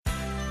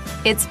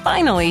It's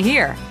finally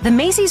here. The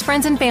Macy's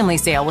Friends and Family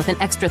Sale with an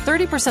extra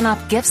 30%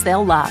 off gifts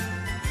they'll love.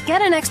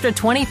 Get an extra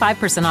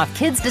 25% off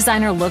kids'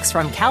 designer looks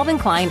from Calvin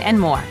Klein and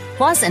more.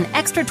 Plus an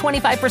extra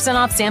 25%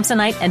 off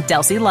Samsonite and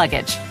Delsey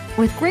luggage.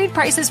 With great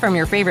prices from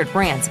your favorite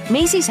brands,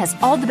 Macy's has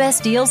all the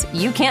best deals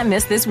you can't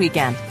miss this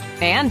weekend.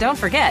 And don't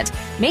forget,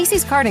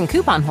 Macy's card and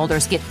coupon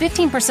holders get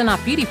 15%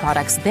 off beauty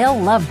products they'll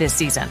love this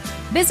season.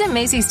 Visit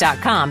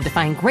Macy's.com to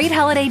find great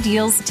holiday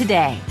deals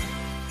today.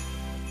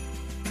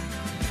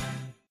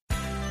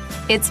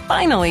 It's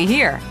finally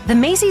here. The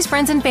Macy's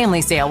Friends and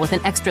Family Sale with an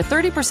extra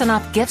 30%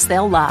 off gifts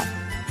they'll love.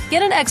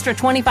 Get an extra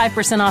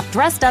 25% off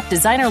dressed-up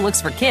designer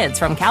looks for kids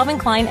from Calvin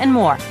Klein and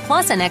more.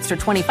 Plus an extra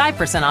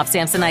 25% off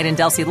Samsonite and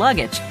Delsey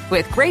luggage.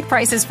 With great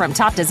prices from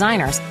top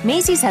designers,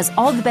 Macy's has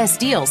all the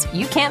best deals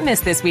you can't miss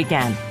this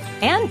weekend.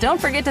 And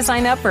don't forget to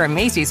sign up for a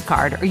Macy's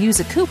card or use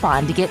a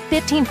coupon to get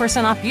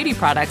 15% off beauty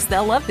products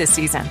they'll love this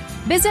season.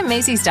 Visit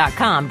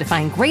Macy's.com to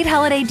find great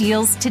holiday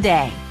deals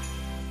today.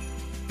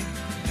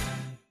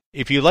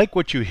 If you like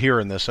what you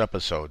hear in this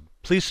episode,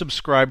 please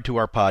subscribe to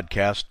our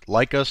podcast,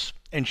 like us,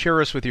 and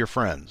share us with your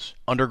friends.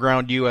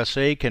 Underground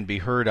USA can be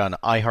heard on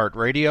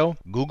iHeartRadio,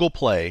 Google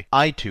Play,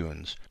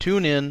 iTunes,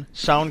 TuneIn,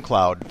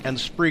 SoundCloud, and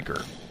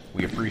Spreaker.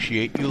 We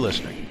appreciate you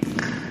listening.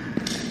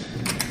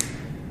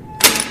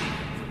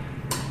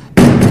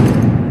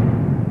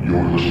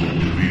 You're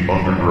listening to the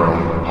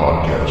Underground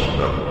Podcast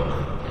Network.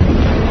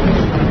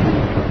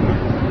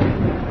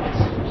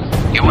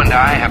 You and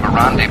I have a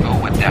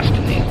rendezvous with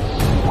destiny.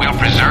 We'll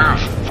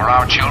preserve for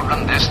our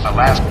children this, the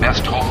last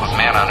best hope of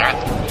man on earth,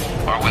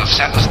 or we'll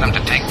sentence them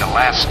to take the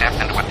last step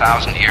into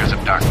 1,000 years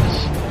of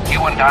darkness.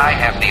 You and I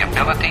have the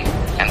ability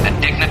and the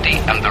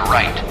dignity and the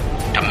right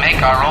to make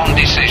our own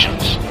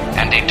decisions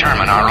and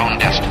determine our own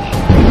destiny.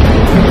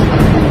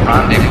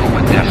 Rendezvous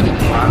with destiny.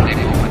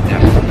 Rendezvous with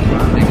destiny.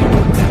 Rendezvous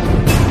with destiny.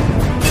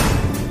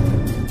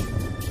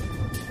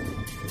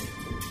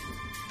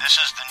 This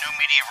is the New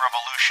Media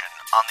Revolution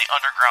on the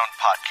Underground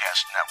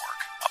Podcast Network,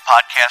 a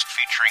podcast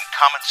featuring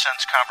common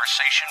sense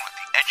conversation with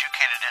the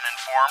educated and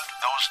informed,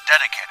 those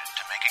dedicated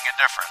to making a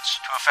difference,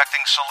 to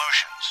effecting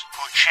solutions,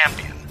 who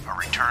champion a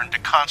return to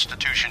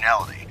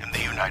constitutionality in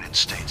the United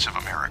States of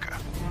America.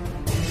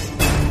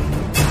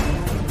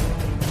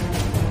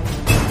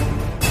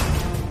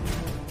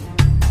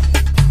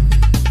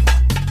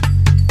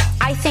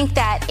 I think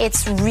that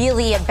it's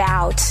really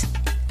about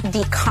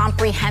the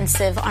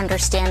comprehensive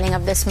understanding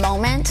of this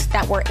moment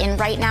that we're in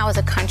right now as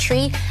a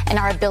country and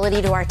our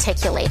ability to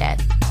articulate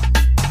it.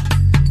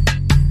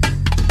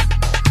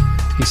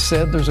 He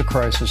said there's a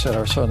crisis at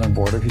our southern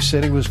border. He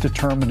said he was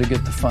determined to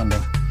get the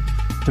funding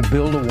to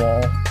build a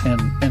wall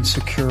and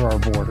secure our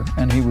border.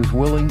 And he was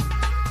willing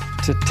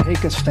to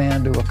take a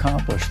stand to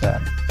accomplish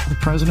that. The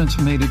president's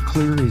made it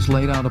clear he's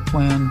laid out a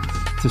plan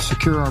to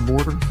secure our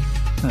border,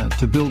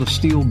 to build a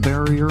steel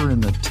barrier in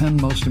the 10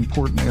 most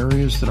important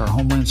areas that our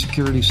Homeland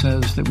Security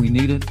says that we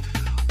need it.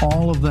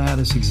 All of that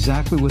is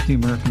exactly what the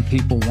American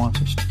people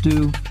want us to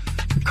do.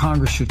 The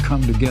Congress should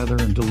come together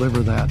and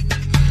deliver that.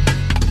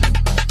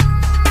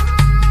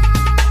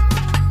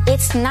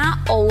 It's not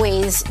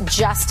always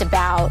just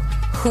about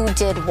who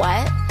did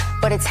what,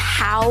 but it's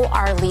how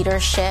our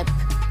leadership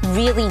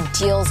really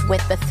deals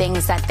with the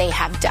things that they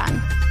have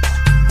done.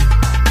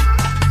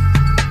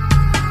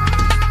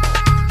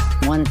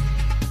 One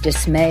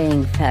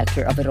dismaying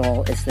factor of it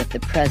all is that the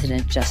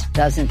president just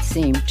doesn't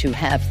seem to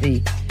have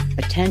the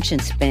attention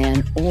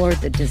span or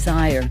the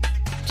desire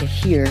to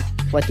hear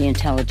what the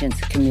intelligence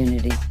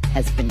community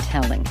has been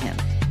telling him.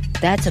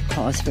 That's a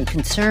cause for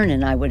concern,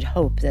 and I would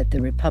hope that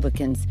the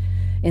Republicans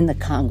in the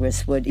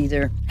Congress would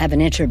either have an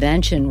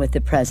intervention with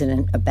the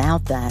president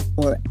about that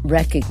or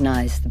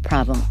recognize the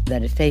problem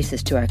that it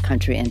faces to our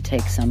country and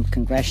take some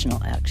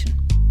congressional action.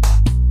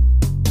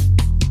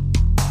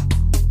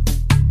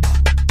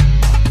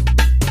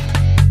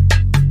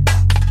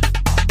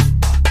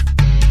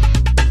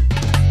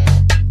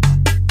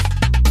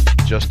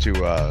 Just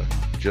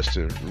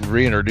to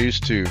reintroduce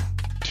to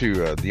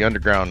the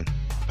Underground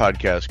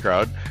Podcast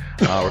crowd,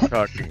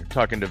 we're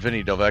talking to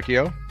Vinny Del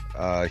Vecchio.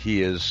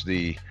 He is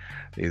the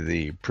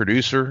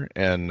producer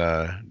and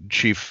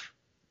chief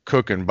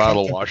cook and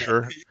bottle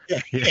washer. Yeah,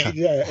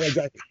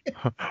 exactly.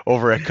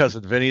 Over at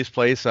Cousin Vinny's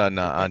place on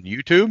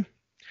YouTube.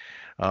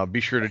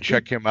 Be sure to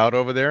check him out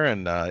over there,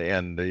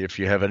 and if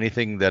you have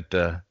anything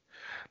that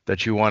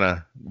you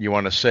want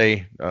to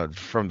say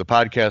from the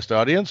podcast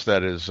audience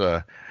that is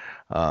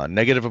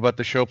negative about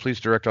the show, please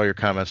direct all your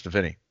comments to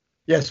Vinny.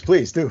 Yes,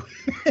 please do.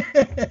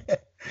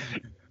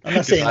 I'm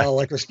not saying I'll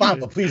respond,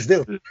 but please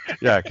do.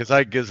 Yeah, because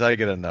I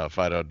get enough.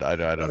 I don't.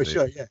 Oh,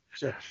 sure. Yeah,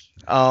 sure.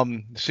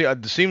 See,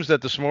 it seems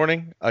that this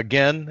morning,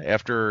 again,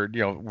 after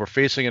we're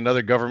facing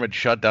another government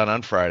shutdown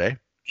on Friday.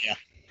 Yeah.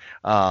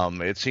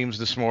 It seems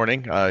this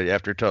morning,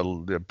 after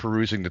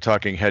perusing the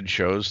talking head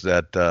shows,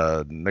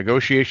 that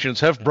negotiations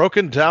have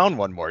broken down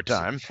one more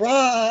time.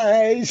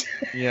 Surprise!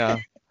 Yeah.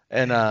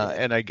 And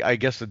I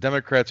guess the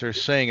Democrats are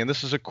saying, and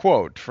this is a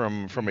quote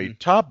from a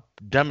top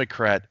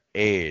Democrat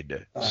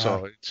aid.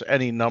 So it's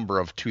any number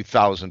of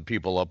 2,000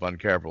 people up on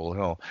Capitol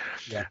Hill.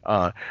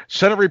 Yeah.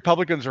 Senate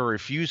Republicans are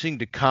refusing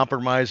to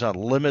compromise on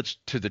limits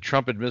to the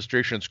Trump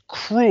administration's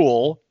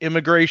cruel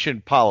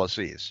immigration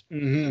policies.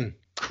 Mm-hmm.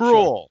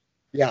 Cruel.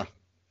 Sure.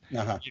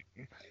 Yeah.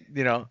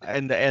 You know,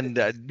 and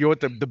you know what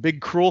the big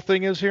cruel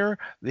thing is here?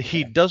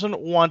 He doesn't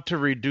want to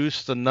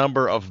reduce the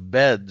number of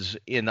beds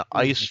in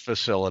ICE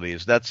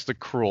facilities. That's the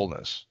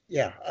cruelness.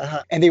 Yeah,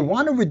 and they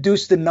want to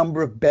reduce the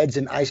number of beds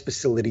in ICE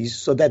facilities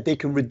so that they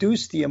can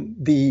reduce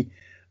the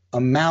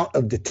amount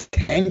of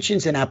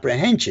detentions and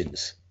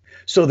apprehensions,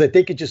 so that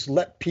they could just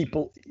let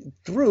people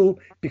through.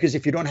 Because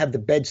if you don't have the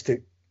beds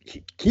to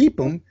keep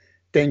them,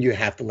 then you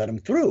have to let them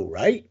through,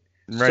 right?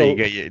 Right. So you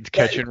get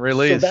catch and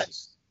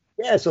release.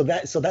 So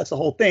that's the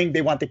whole thing.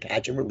 They want to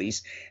catch and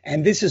release,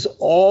 and this is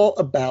all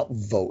about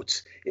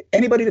votes.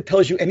 Anybody that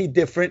tells you any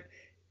different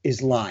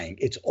is lying.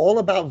 It's all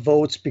about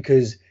votes,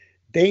 because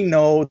they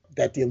know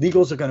that the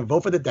illegals are going to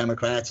vote for the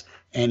Democrats,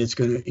 and it's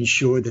going to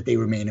ensure that they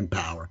remain in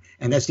power.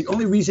 And that's the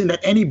only reason that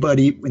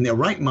anybody in their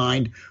right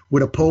mind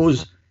would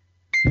oppose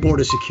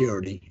border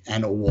security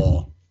and a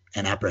wall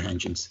and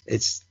apprehensions.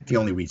 It's the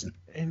only reason.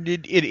 And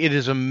it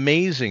is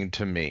amazing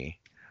to me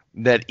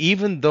that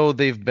even though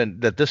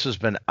this has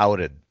been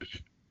outed,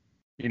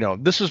 you know,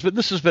 this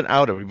has been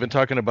outed. We've been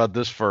talking about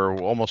this for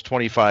almost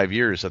 25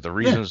 years, that the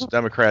reasons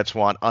Democrats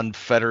want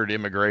unfettered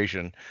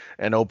immigration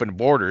and open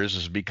borders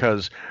is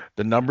because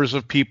the numbers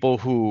of people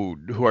who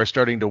are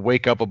starting to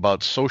wake up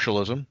about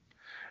socialism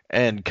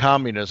and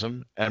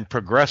communism and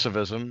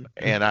progressivism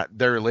and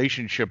their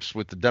relationships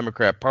with the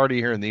Democrat Party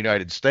here in the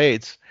United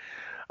States,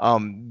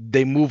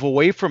 they move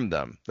away from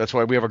them. That's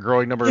why we have a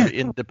growing number of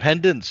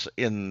independents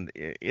in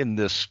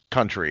this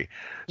country.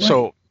 Right.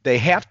 So they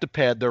have to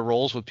pad their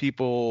roles with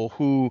people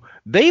who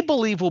they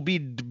believe will be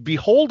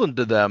beholden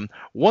to them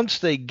once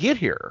they get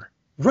here.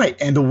 Right,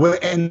 and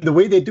the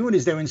way they do it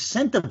is they're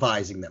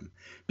incentivizing them.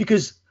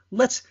 Because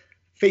let's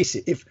face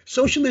it, if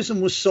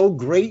socialism was so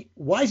great,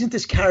 why isn't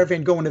this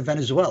caravan going to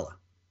Venezuela?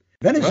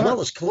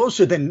 Venezuela's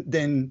closer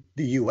than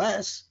the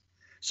U.S.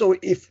 So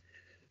if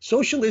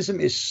socialism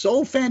is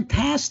so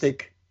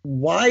fantastic,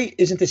 why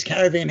isn't this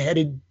caravan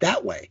headed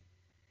that way?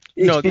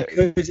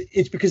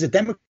 It's because the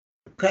Democrats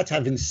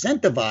have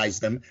incentivized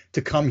them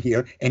to come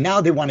here, and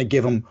now they want to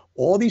give them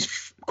all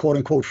these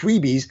quote-unquote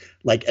freebies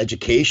like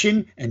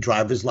education and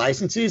driver's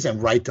licenses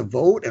and right to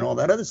vote and all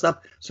that other stuff,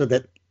 so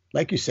that,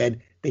 like you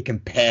said, they can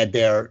pad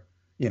their,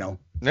 they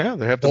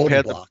have to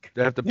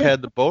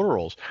pad the voter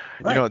rolls.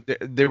 Right. You know,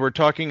 they were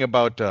talking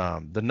about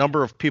the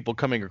number of people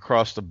coming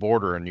across the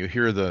border, and you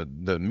hear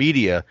the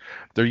media,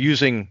 they're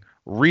using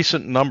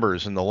recent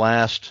numbers in the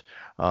last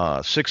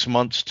 6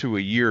 months to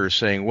a year,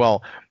 saying,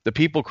 well, the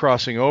people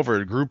crossing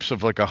over, groups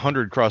of like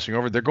 100 crossing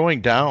over, they're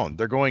going down,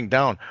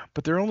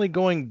 but they're only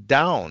going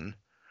down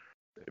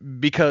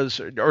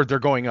or they're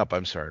going up.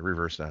 I'm sorry,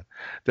 reverse that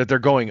they're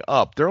going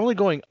up. They're only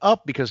going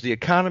up because the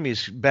economy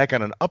is back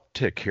on an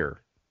uptick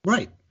here.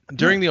 Right.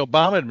 During the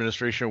Obama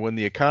administration, when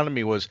the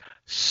economy was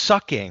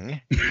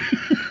sucking,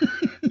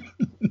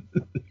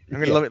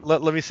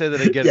 let me say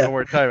that again one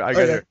more time.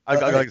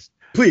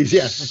 Please,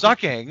 yeah.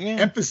 Sucking.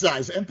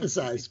 Emphasize,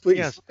 please.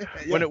 Yes.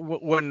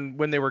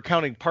 When they were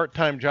counting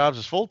part-time jobs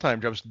as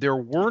full-time jobs, there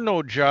were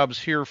no jobs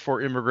here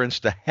for immigrants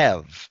to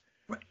have.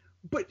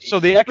 So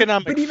the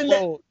economic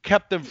flow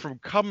kept them from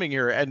coming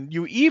here, and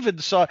you even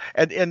saw,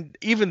 and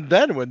even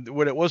then,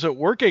 when it wasn't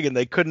working and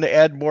they couldn't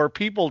add more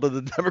people to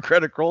the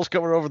Democratic rolls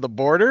coming over the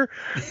border,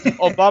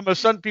 Obama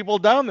sent people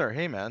down there.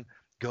 Hey, man,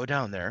 go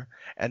down there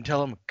and tell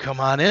them, come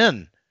on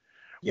in.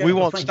 Yeah, we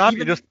won't stop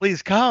you. Just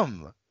please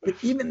come. But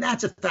even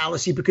that's a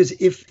fallacy, because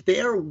if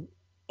there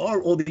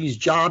are all these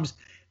jobs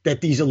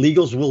that these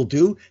illegals will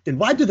do, then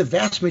why do the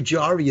vast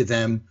majority of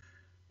them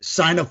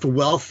sign up for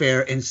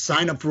welfare and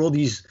sign up for all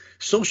these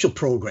social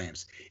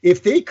programs?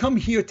 If they come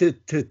here to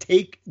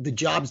take the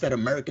jobs that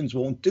Americans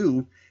won't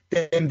do,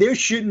 then there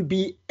shouldn't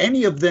be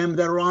any of them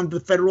that are on the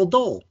federal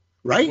dole,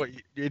 right? Well,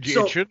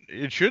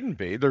 it shouldn't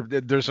be.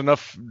 There's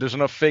enough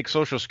fake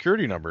Social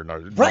Security numbers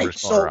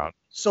right. around.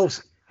 So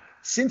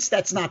since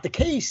that's not the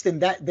case, then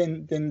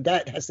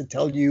that has to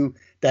tell you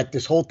that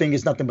this whole thing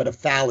is nothing but a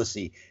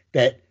fallacy,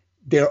 that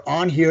they're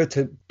on here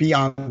to be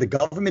on the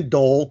government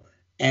dole,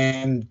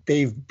 and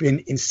they've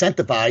been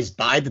incentivized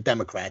by the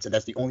Democrats, and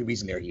that's the only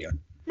reason they're here.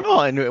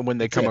 Well, and when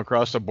they come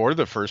across the border,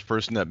 the first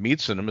person that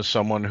meets them is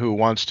someone who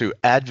wants to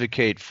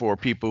advocate for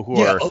people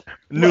who are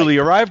newly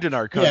arrived in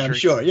our country. Yeah, I'm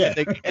sure. Yeah,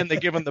 and they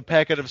give them the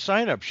packet of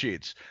sign-up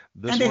sheets.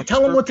 And they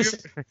tell them what to say,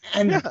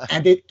 and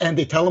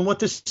they tell them what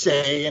to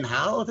say and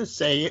how to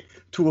say it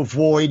to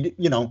avoid,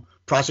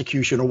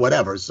 prosecution or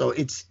whatever. So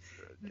it's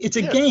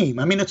a game.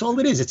 I mean, that's all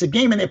it is. It's a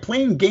game, and they're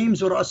playing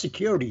games with our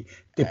security.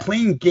 They're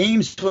playing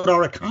games with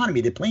our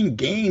economy. They're playing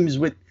games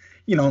with,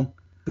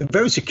 the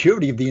very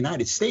security of the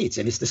United States,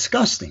 and it's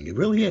disgusting. It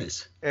really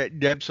is.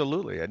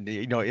 Absolutely.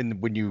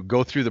 And, when you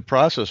go through the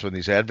process, when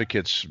these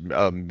advocates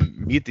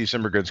meet these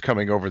immigrants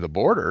coming over the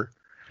border,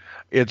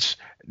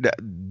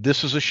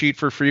 this is a sheet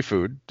for free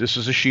food. This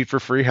is a sheet for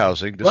free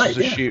housing. This is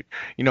a sheet,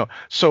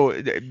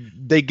 so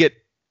they get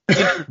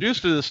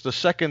introduced to this the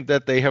second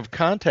that they have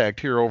contact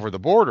here over the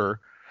border.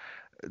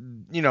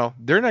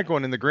 They're not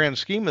going in the grand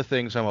scheme of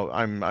things.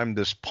 I'm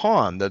this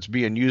pawn that's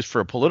being used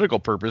for a political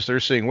purpose. They're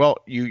saying, well,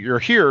 you're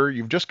here.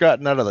 You've just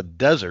gotten out of the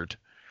desert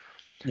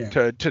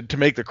to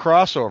make the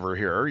crossover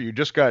here. You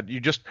just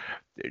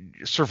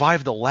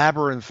survived the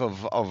labyrinth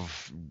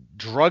of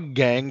drug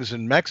gangs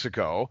in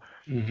Mexico.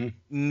 Mm-hmm.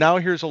 Now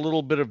here's a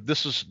little bit of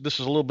this is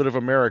a little bit of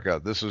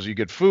America. This is, you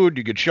get food,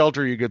 you get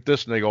shelter, you get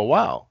this, and they go,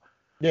 wow.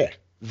 Yeah.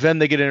 Then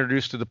they get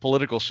introduced to the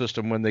political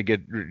system when they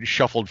get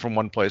shuffled from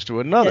one place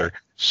to another. Yeah.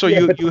 So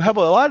you have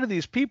a lot of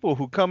these people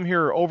who come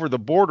here over the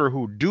border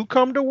who do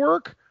come to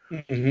work.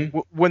 Mm-hmm.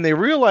 When they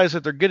realize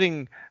that they're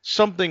getting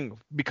something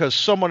because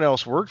someone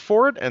else worked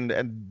for it,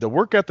 and the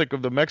work ethic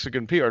of the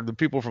Mexican people or the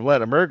people from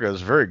Latin America is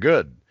very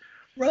good.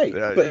 Right.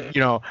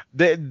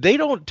 They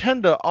don't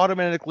tend to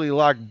automatically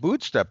lock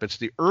bootstrap. It's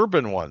the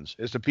urban ones.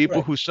 It's the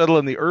people who settle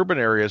in the urban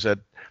areas that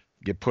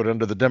get put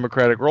under the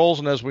Democratic rolls.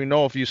 And as we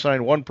know, if you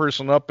sign one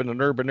person up in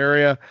an urban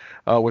area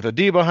with a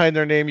D behind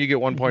their name, you get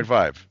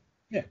 1.5.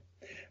 Yeah.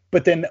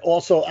 But then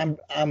also,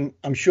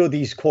 I'm sure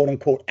these quote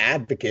unquote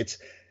advocates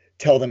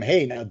tell them,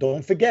 hey, now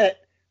don't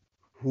forget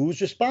who's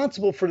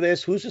responsible for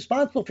this, who's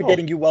responsible for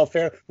getting you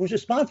welfare, who's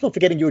responsible for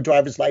getting you a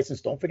driver's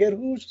license. Don't forget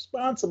who's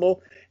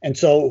responsible. And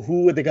so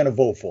who are they going to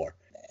vote for?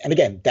 And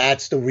again,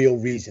 that's the real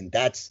reason.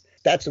 That's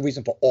the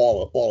reason for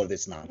all of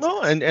this nonsense.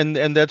 No,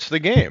 and that's the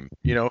game.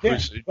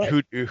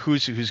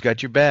 Who's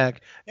got your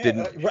back?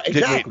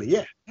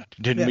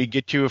 Didn't we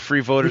get you a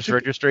free voter's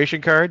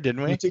registration card?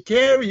 Didn't we? We took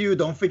care of you.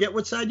 Don't forget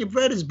what side your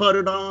bread is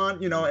buttered on.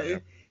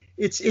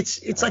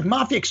 It's like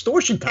mafia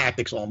extortion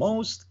tactics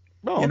almost.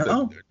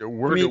 Well,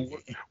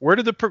 where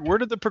did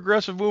the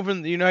progressive movement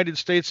in the United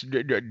States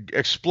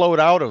explode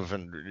out of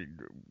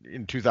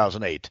in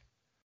 2008?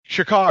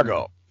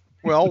 Chicago.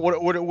 Well,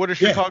 what is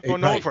Chicago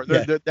known for?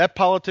 Yeah.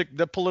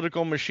 That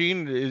political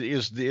machine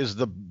is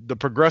the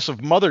progressive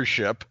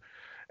mothership.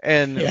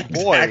 And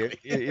boy,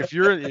 if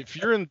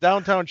you're in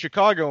downtown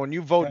Chicago and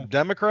you vote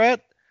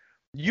Democrat,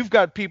 you've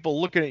got people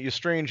looking at you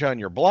strange on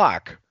your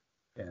block.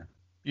 Yeah.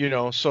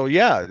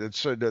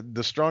 It's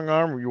the strong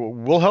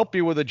arm. We'll help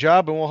you with a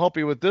job and we'll help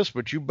you with this,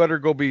 but you better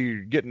go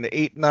be getting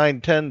 8,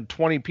 9, 10,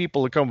 20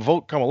 people to come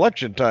vote come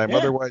election time. Yeah.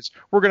 Otherwise,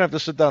 we're going to have to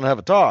sit down and have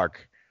a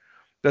talk.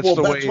 That's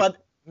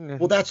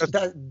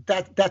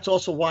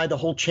also why the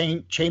whole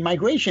chain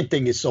migration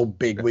thing is so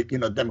big with,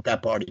 the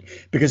Democrat Party,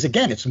 because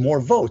again, it's more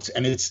votes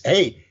and it's,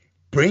 hey,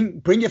 bring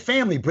your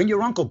family, bring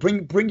your uncle,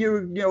 bring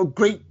your,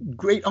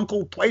 great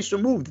uncle twice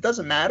removed. It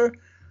doesn't matter.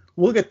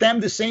 We'll get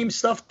them the same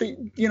stuff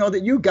that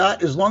you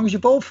got as long as you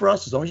vote for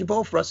us. And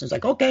it's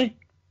like, okay.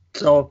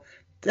 So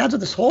that's what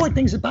this whole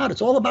thing's about.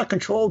 It's all about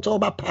control. It's all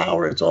about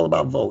power. It's all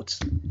about votes.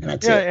 And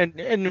that's it.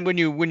 And when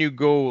you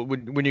go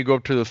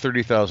to the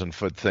 30,000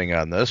 foot thing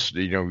on this,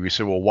 we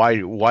say, well,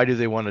 why do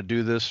they want to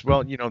do this?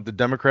 Well, the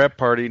Democrat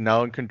Party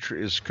now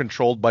is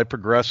controlled by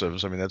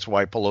progressives. I mean, that's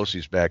why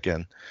Pelosi's back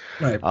in.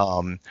 Right.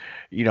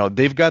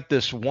 They've got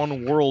this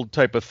one world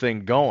type of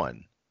thing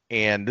going.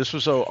 And this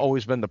was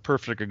always been the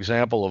perfect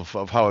example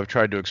of how I've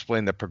tried to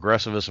explain that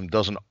progressivism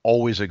doesn't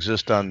always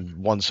exist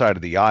on one side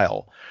of the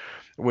aisle.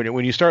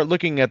 When you start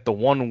looking at the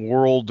one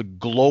world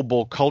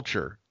global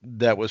culture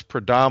that was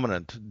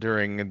predominant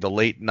during the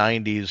late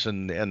 90s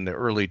and the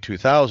early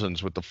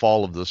 2000s with the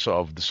fall of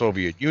the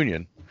Soviet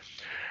Union,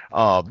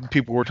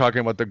 people were talking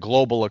about the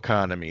global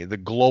economy, the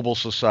global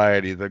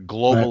society, the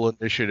global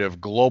initiative,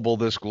 global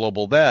this,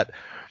 global that.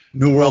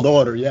 New World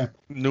Order, yeah.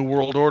 New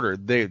World Order.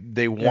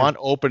 They want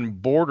open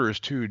borders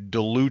to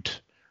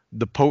dilute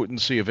the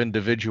potency of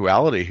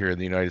individuality here in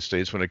the United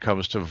States when it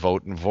comes to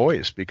vote and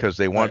voice, because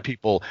they want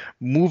people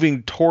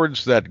moving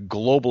towards that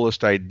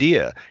globalist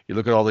idea. You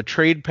look at all the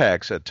trade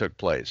pacts that took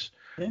place,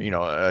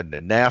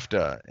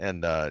 NAFTA,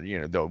 and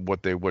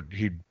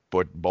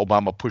what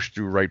Obama pushed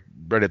through right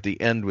at the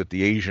end with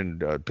the Asian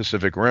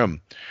Pacific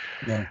Rim.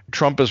 Yeah.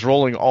 Trump is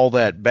rolling all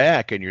that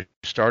back, and you're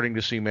starting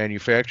to see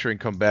manufacturing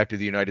come back to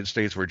the United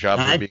States where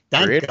jobs are being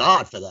created. Thank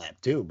God for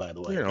that, too, by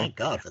the way. Thank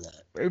God for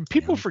that.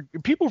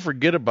 People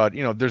forget about,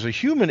 there's a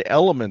human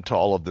element to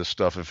all of this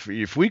stuff.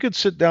 If we could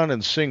sit down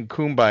and sing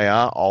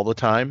Kumbaya all the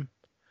time,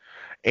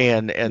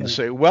 and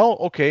say, well,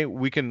 okay,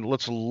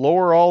 let's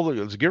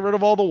get rid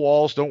of all the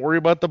walls. Don't worry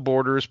about the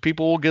borders.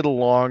 People will get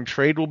along.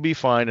 Trade will be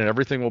fine and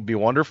everything will be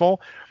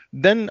wonderful.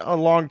 Then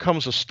along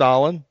comes a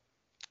Stalin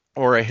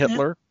or a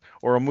Hitler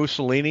or a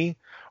Mussolini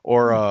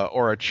or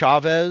a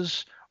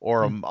Chavez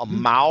or a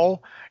Mao.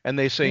 And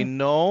they say,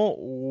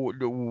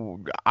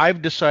 no,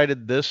 I've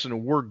decided this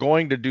and we're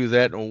going to do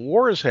that. And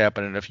war is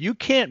happening. If you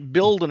can't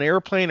build an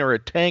airplane or a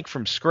tank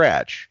from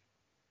scratch,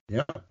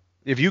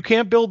 if you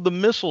can't build the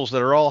missiles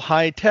that are all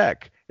high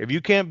tech, if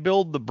you can't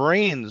build the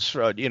brains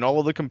in all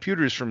of the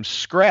computers from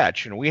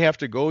scratch, and we have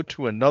to go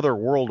to another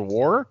world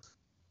war,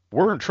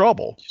 we're in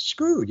trouble. You're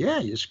screwed. Yeah,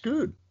 you're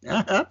screwed.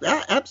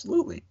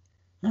 Absolutely.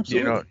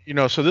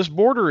 Absolutely. So this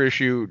border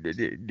issue,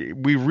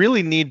 we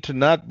really need to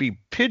not be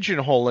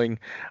pigeonholing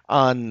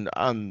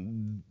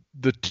on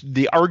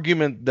the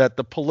argument that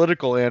the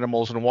political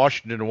animals in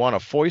Washington want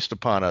to foist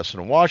upon us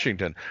in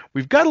Washington.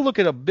 We've got to look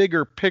at a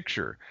bigger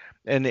picture.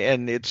 And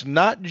it's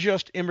not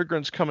just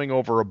immigrants coming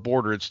over a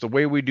border. It's the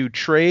way we do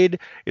trade.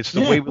 It's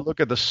the way we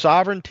look at the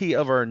sovereignty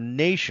of our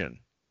nation.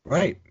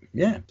 Right.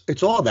 Yeah.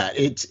 It's all that.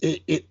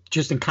 It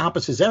just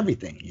encompasses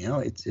everything.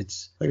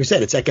 It's like I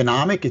said, it's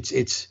economic.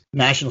 It's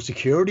national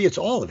security. It's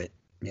all of it.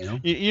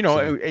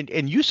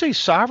 And you say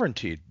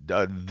sovereignty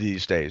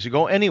these days. You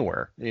go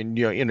anywhere,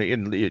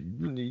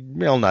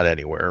 not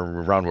anywhere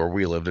around where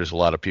we live. There's a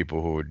lot of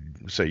people who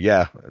would say,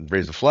 yeah, and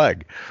raise the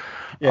flag.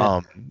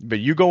 Yeah. But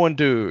you go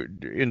into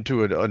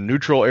a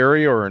neutral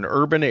area or an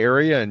urban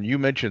area, and you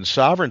mention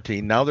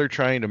sovereignty. Now they're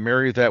trying to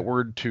marry that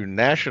word to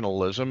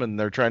nationalism, and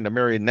they're trying to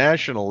marry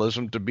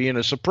nationalism to being a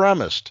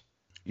supremacist.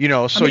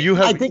 You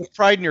have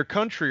pride in your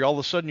country. All of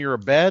a sudden, you're a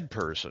bad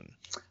person.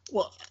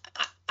 Well,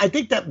 I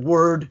think that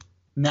word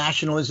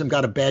nationalism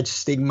got a bad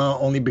stigma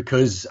only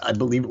because I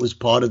believe it was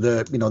part of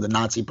the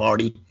Nazi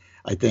Party.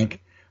 I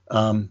think,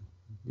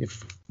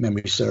 if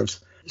memory serves.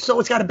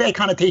 So it's got a bad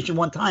connotation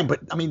one time,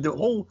 but I mean, the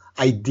whole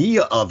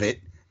idea of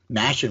it,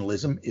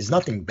 nationalism, is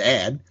nothing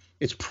bad.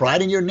 It's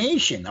pride in your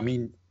nation. I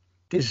mean,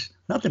 there's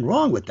nothing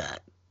wrong with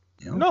that.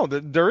 No,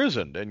 there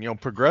isn't. And,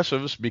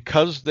 progressives,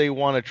 because they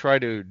want to try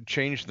to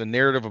change the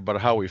narrative about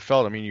how we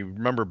felt. I mean, you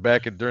remember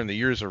back during the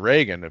years of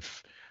Reagan,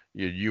 if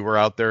you were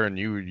out there and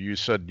you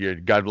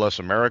said, God bless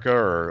America,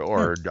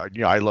 or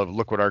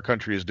look what our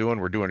country is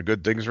doing. We're doing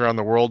good things around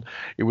the world.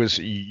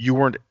 You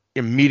weren't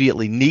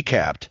immediately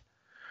kneecapped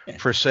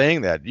for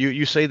saying that.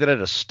 You say that at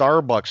a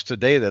Starbucks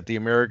today that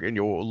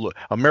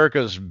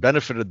America's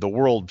benefited the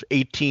world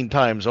 18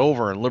 times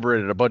over and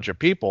liberated a bunch of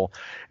people,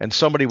 and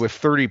somebody with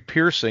 30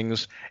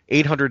 piercings,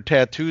 800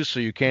 tattoos so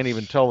you can't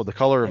even tell the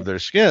color of their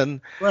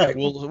skin,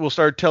 will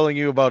start telling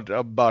you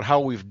about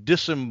how we've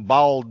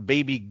disemboweled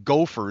baby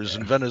gophers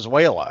in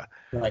Venezuela.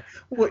 Right.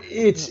 Well,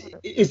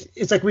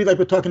 it's like we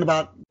were talking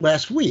about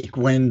last week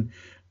when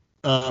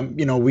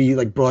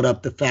we brought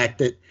up the fact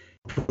that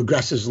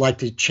progressives like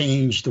to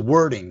change the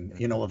wording,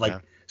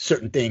 of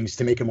certain things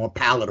to make it more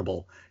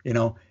palatable.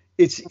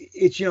 It's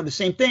the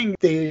same thing.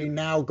 They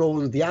now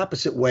go the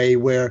opposite way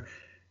where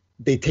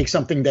they take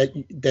something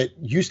that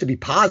used to be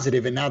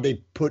positive and now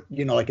they put,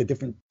 a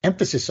different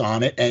emphasis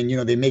on it, and,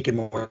 they make it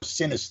more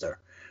sinister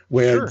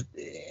and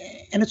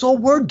it's all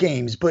word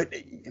games, but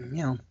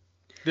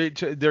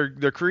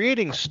they're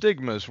creating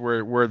stigmas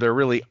where there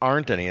really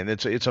aren't any, and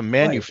it's a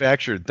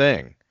manufactured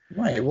thing.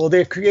 Right. Well,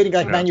 they're creating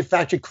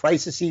manufactured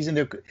crises, and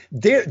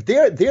they're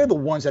the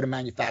ones that are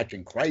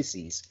manufacturing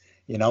crises.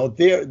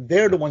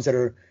 They're the ones that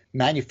are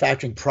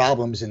manufacturing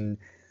problems and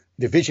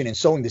division and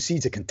sowing the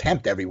seeds of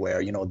contempt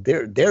everywhere.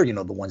 They're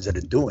the ones that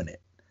are doing it.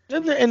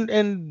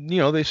 And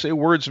they say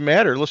words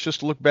matter. Let's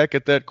just look back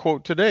at that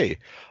quote today,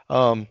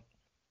 from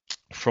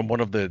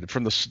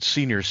the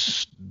senior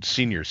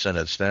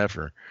Senate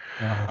staffer.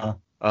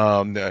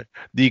 Uh-huh.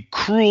 The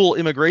cruel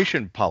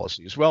immigration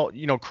policies. Well,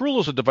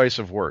 cruel is a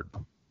divisive word.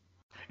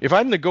 If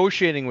I'm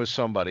negotiating with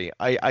somebody,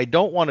 I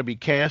don't want to be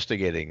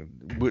castigating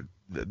with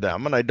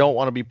them, and I don't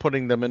want to be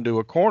putting them into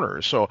a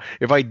corner. So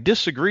if I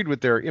disagreed with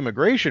their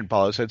immigration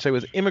policy, I'd say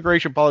with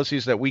immigration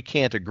policies that we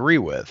can't agree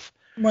with.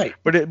 Right.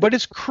 But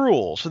it's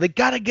cruel. So they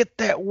got to get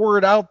that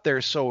word out there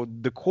so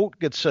the quote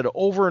gets said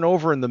over and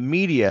over in the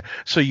media.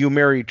 So you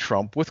marry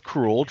Trump with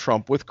cruel,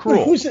 Trump with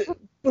cruel.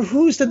 But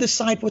who's to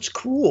decide what's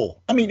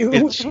cruel? I mean,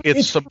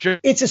 it's subjective.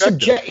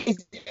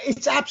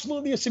 It's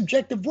absolutely a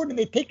subjective word, and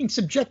they're taking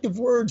subjective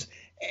words.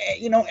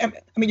 I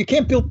mean, you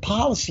can't build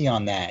policy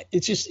on that.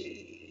 It's just,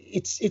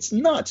 it's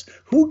nuts.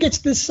 Who gets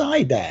to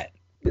decide that?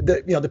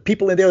 The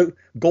people in their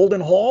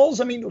golden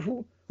halls. I mean,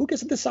 who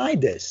gets to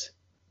decide this?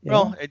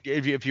 Well,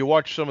 if you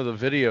watch some of the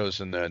videos,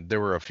 and there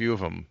were a few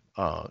of them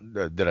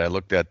that I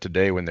looked at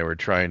today when they were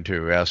trying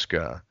to ask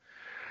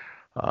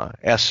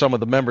some of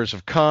the members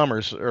of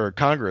Congress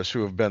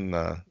who have been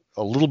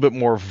a little bit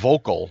more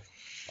vocal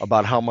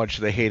about how much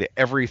they hate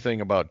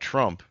everything about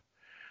Trump,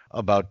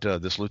 about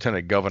this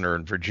lieutenant governor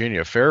in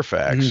Virginia,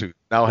 Fairfax, who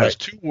now has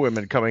two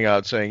women coming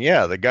out saying,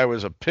 yeah, the guy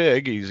was a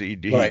pig. He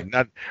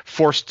not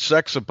forced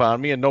sex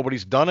upon me, and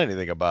nobody's done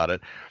anything about it.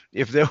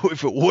 If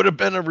it would have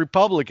been a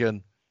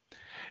Republican,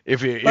 By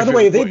the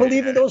way, they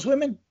believe in those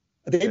women?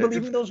 They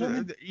believe in those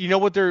women? You know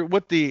what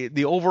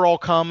the overall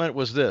comment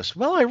was this.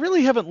 Well, I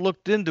really haven't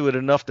looked into it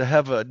enough to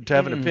have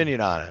an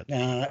opinion on it.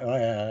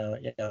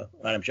 Yeah,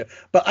 I'm sure.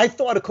 But I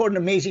thought, according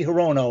to Mazie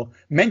Hirono,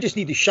 men just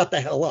need to shut the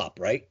hell up,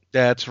 right?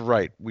 That's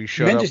right.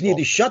 Men just need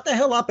to shut the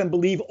hell up and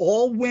believe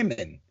all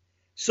women.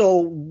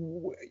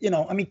 So,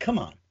 I mean, come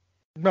on.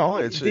 No,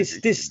 it's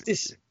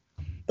this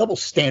double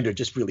standard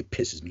just really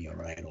pisses me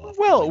right off.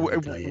 Well,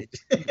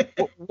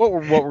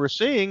 what we're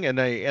seeing, and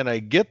I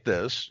get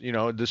this, you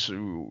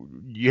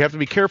have to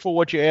be careful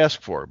what you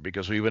ask for,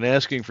 because we've been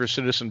asking for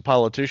citizen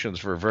politicians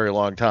for a very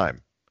long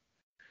time.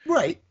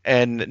 Right.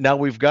 And now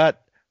we've got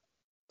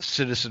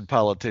citizen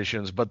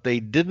politicians, but they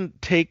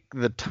didn't take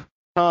the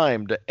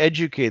time to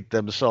educate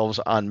themselves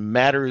on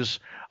matters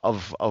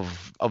of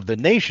the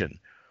nation.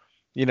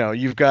 You know,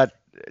 you've got,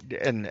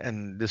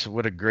 and this,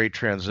 what a great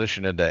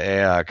transition into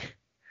AOC.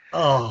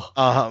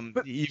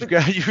 You've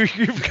got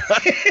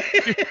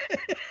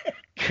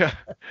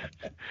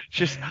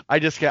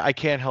I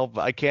can't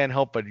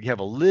help but have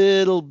a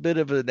little bit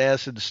of an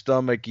acid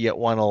stomach, yet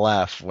want to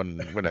laugh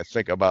when I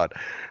think about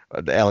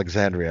the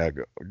Alexandria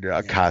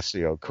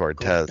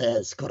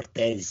Ocasio-Cortez.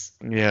 Cortez.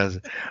 Yes.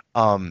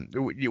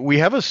 We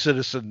have a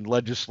citizen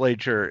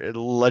legislator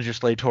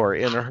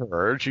in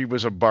her. She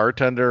was a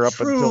bartender up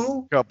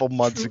until a couple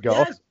months ago.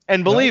 Yes.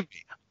 And believe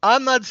me,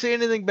 I'm not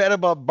saying anything bad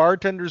about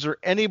bartenders or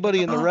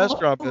anybody in the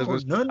restaurant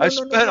business. I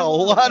spent a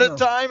lot of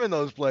time in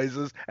those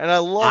places, and I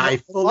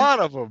love a lot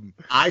of them.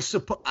 I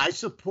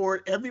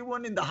support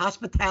everyone in the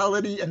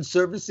hospitality and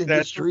service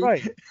industry.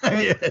 That's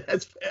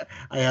right.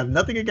 I have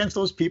nothing against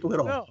those people at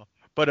all. No.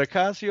 But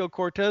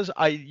Ocasio-Cortez,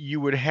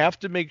 you would have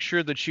to make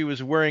sure that she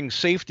was wearing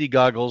safety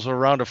goggles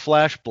around a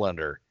flash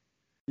blender.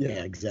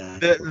 Yeah,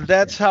 exactly.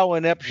 That's how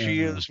inept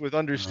she is with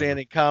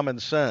understanding common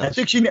sense. I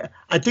think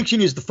she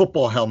needs the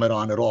football helmet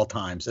on at all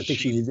times. I think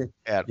she needs it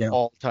at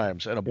all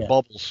times, and a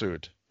bubble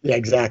suit. Yeah,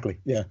 exactly.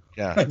 Yeah.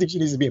 I think she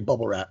needs to be a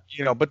bubble wrap.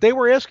 You know, but they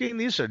were asking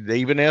these. They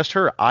even asked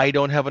her, "I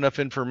don't have enough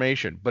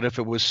information." But if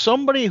it was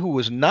somebody who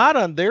was not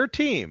on their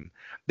team,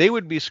 they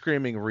would be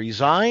screaming,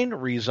 "Resign!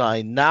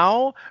 Resign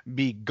now!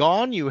 Be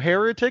gone, you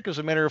heretic!" As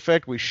a matter of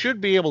fact, we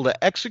should be able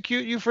to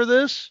execute you for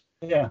this.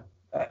 Yeah.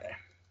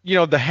 You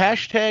know, the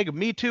hashtag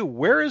Me Too.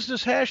 Where is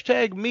this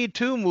hashtag Me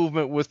Too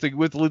movement with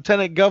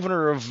Lieutenant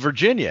Governor of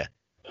Virginia?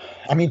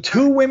 I mean,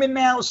 2 women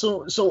now.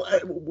 So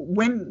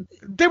when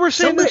they were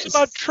saying this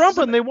about Trump,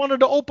 and they wanted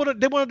to open it,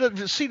 they wanted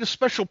to see the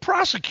special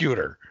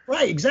prosecutor.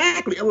 Right,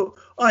 exactly. All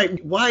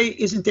right, why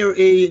isn't there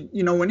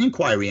an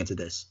inquiry into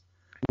this?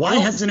 Why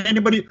hasn't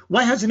anybody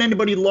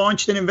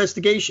launched an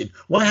investigation?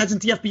 Why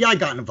hasn't the FBI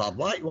gotten involved?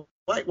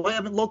 Why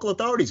haven't local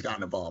authorities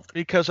gotten involved?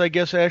 Because I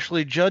guess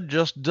Ashley Judd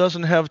just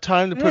doesn't have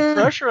time to put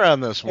pressure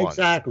on this one.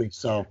 Exactly.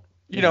 So,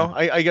 you know,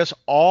 I guess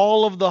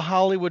all of the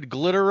Hollywood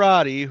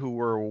glitterati who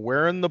were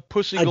wearing the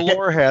pussy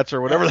galore hats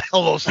or whatever the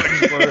hell those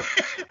things were.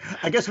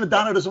 I guess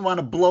Madonna doesn't want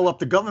to blow up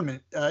the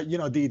government,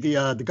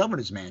 the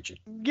governor's mansion.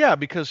 Yeah,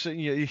 because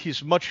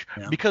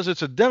because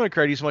it's a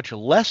Democrat, he's much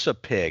less a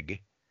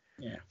pig.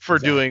 Yeah, for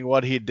doing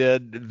what he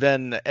did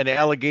than an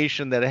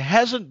allegation that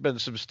hasn't been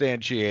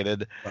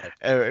substantiated, right.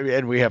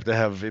 And we have to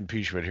have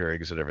impeachment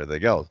hearings and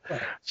everything else.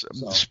 Right. So,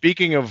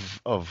 speaking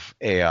of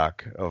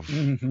AOC, of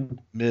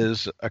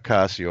Ms.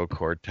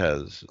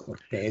 Ocasio-Cortez,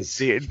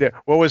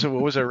 what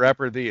was it,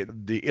 rapper?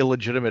 The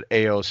illegitimate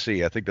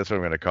AOC. I think that's what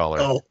I'm going to call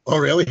her. Oh,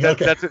 really?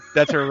 Okay.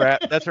 That's her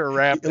rap. That's her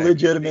rap.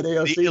 Illegitimate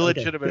AOC. The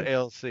illegitimate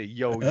AOC.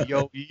 Yo.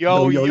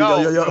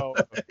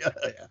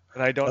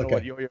 And I don't know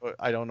what yo-yo.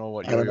 I don't know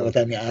what yo-yo. I don't know what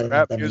that means. I don't know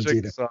what that means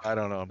either. So I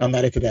don't know. I'm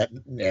not into that.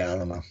 Yeah, I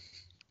don't know.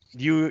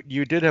 You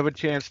did have a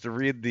chance to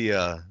read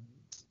the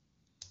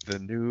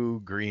new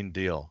Green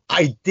Deal.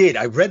 I did.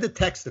 I read the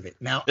text of it.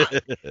 Now,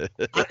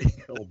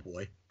 oh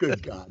boy,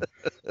 good God!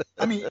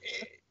 I mean,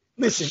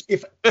 listen.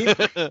 If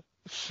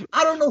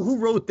I don't know who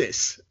wrote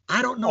this.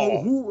 I don't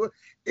know who.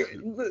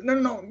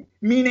 No.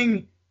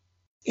 Meaning,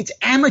 it's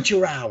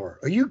amateur hour.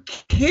 Are you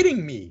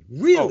kidding me?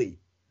 Really?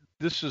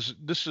 This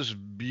is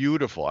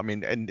beautiful. I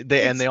mean, and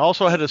they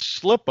also had a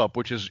slip up,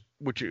 which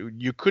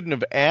you couldn't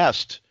have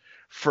asked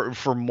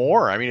for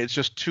more. I mean, it's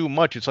just too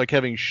much. It's like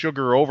having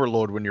sugar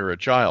overload when you're a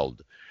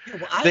child. Yeah,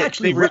 well, I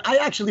actually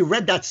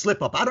read that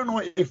slip up. I don't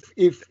know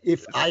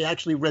if I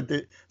actually read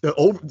the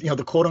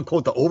quote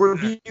unquote the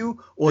overview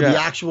or the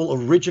actual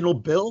original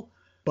bill,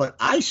 but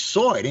I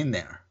saw it in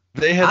there.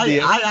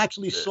 I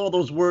actually saw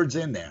those words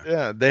in there.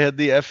 Yeah, they had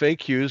the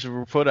FAQs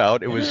were put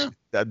out. It was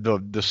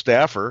the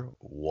staffer,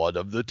 one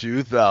of the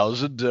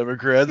 2,000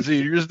 Democrat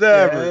senior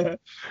staffers,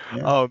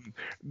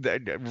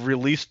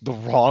 released the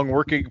wrong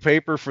working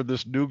paper for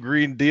this new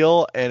Green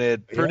Deal, and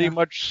it pretty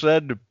much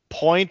said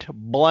point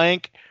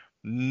blank,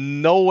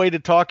 no way to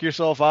talk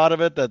yourself out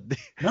of it, that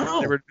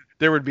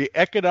there would be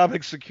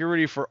economic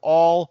security for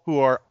all who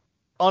are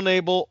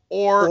unable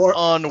or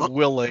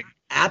unwilling.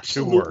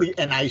 Absolutely.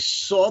 And I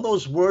saw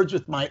those words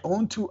with my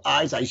own 2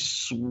 eyes. I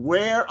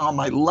swear on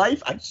my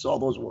life, I saw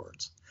those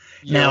words.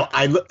 Yeah. Now,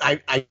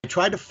 I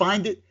tried to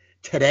find it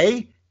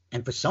today,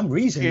 and for some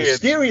reason,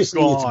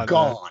 mysteriously, it's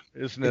gone.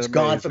 Isn't it it's amazing?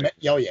 Gone from it.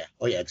 Oh yeah,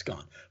 it's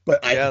gone. But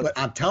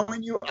I'm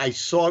telling you, I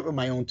saw it with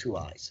my own 2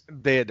 eyes.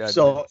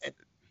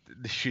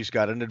 She's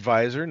got an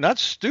advisor. Not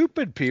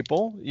stupid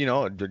people. You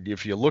know,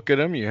 if you look at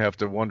him, you have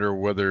to wonder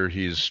whether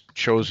he's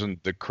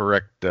chosen the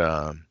correct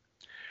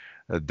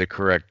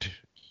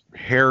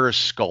hair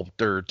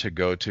sculptor to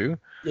go to.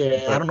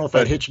 Yeah, I don't know if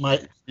I hitch my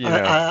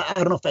I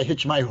don't know if I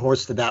hitch my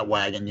horse to that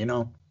wagon, you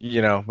know.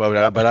 You know, but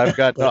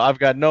I've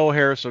got no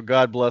hair, so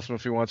God bless him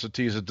if he wants to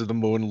tease it to the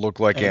moon and look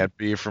like Aunt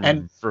Bee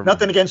from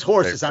nothing against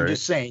horses. I'm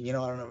just saying, you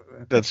know, I don't know.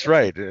 That's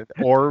right.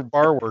 Or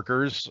bar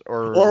workers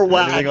or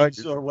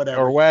wagons or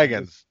whatever. Or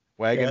wagons.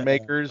 Wagon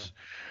makers.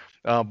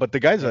 But the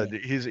guy's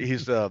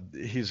he's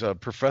a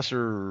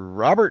Professor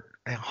Robert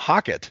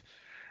Hockett.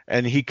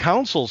 and he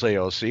counsels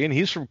AOC, and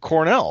he's from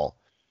Cornell.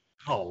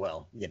 Oh,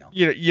 well,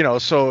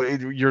 So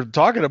you're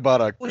talking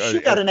about a. Well, she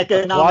got an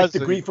economics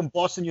degree from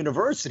Boston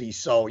University,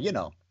 so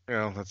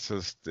that's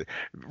just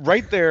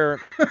right there.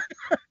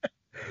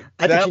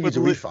 I think she needs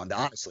a refund,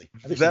 honestly.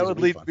 That would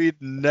lead me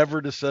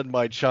never to send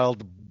my child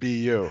to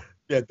BU.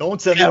 Yeah,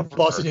 don't send them to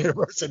Boston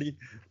University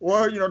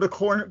or to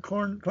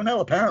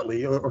Cornell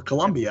apparently or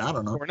Columbia. I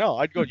don't know. Cornell,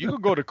 I'd go. You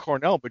could go to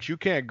Cornell, but you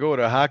can't go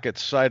to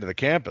Hackett's side of the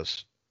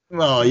campus.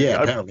 Well,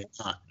 yeah, apparently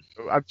not.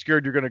 I'm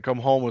scared you're going to come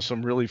home with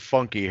some really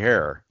funky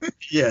hair.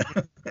 Yeah.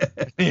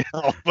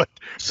 But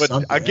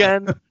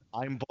again,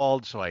 I'm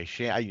bald, so I'll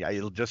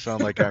just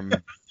sound like I'm.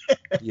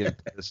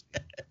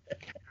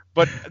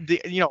 But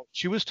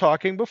she was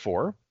talking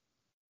before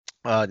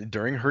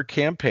during her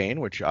campaign,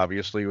 which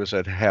obviously was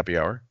at happy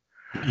hour,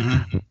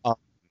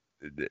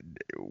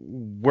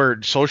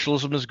 where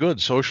socialism is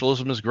good,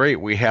 socialism is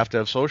great. We have to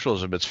have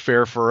socialism. It's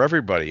fair for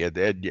everybody.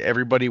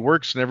 Everybody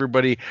works and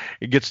everybody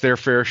gets their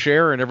fair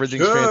share, and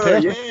everything's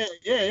fantastic.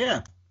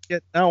 Yeah.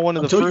 Now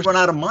Until you run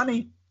out of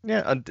money.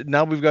 Yeah, and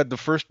now we've got the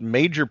first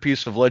major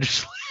piece of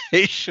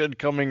legislation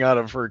coming out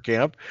of her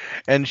camp,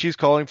 and she's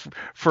calling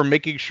for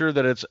making sure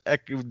that it's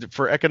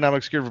for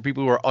economic security for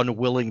people who are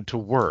unwilling to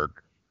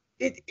work.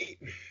 It's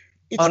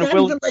not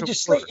even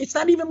legislation. It's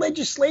not even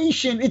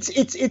legislation. It's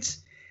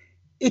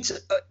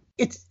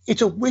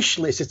a wish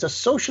list. It's a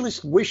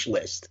socialist wish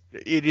list.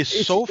 It is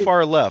so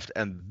far left,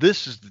 and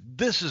this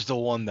is the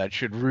one that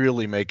should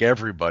really make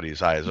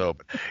everybody's eyes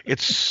open.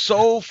 It's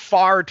so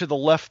far to the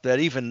left that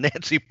even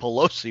Nancy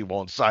Pelosi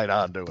won't sign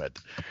on to it.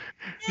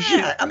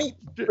 Yeah,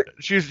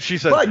 she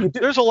said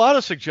there's a lot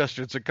of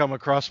suggestions that come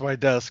across my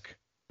desk.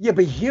 Yeah,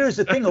 but here's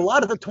the thing: a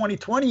lot of the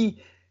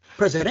 2020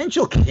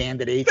 presidential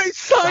candidates they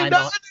signed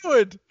on to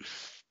it.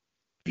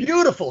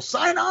 Beautiful,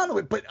 sign on to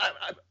it. But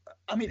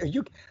are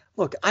you?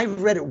 Look, I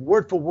read it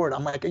word for word.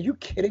 I'm like, are you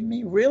kidding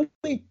me? Really?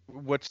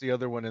 What's the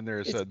other one in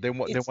there? They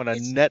want a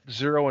net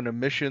zero in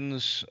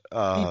emissions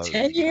in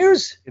 10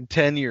 years. In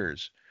 10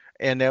 years,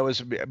 and that was.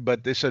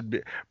 But they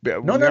said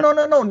not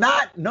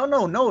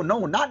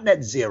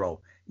net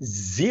zero.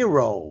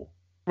 Zero.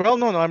 Well,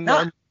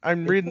 no,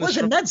 I'm reading this.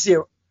 It wasn't net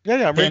zero.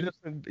 Yeah, I'm reading this,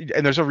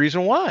 and there's a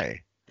reason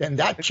why. Then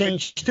that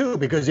changed too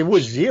because it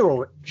was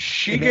zero.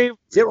 She gave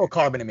zero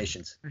carbon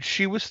emissions.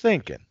 She was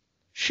thinking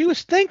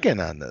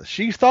on this.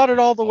 She thought it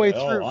all the way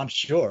through. I'm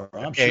sure.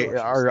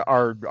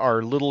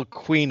 Our little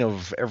queen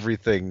of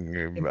everything.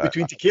 In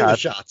between tequila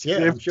shots, yeah,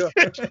 I'm sure.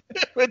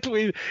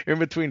 in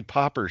between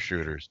popper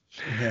shooters.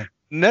 Yeah.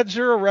 Net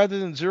zero rather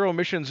than zero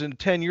emissions in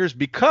 10 years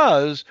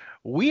because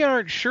we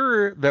aren't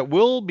sure that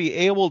we'll be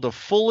able to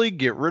fully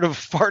get rid of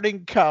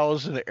farting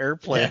cows and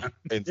airplanes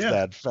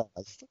that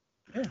fast.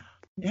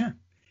 Yeah.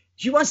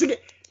 She wants to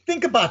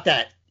think about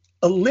that.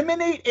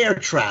 Eliminate air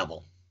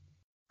travel.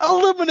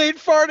 Eliminate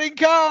farting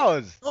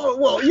cows. Oh,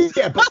 well,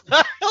 yeah, but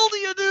how the hell do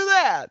you do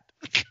that?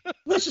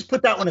 Let's just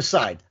put that one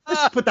aside.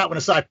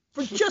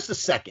 For just a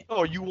second.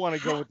 Oh, you want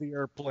to go with the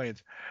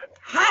airplanes?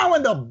 How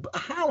in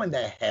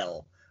the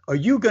hell are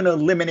you going to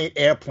eliminate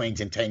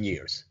airplanes in 10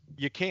 years?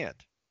 You can't.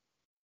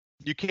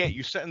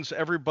 You sentence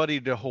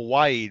everybody to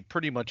Hawaii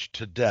pretty much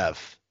to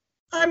death.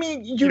 I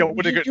mean, you're not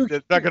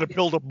going to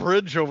build a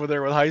bridge over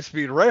there with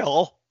high-speed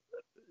rail.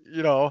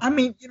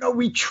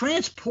 We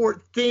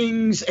transport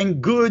things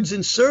and goods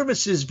and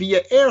services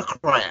via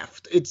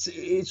aircraft. Do you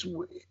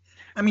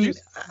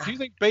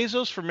think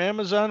Bezos from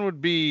Amazon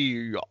would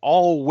be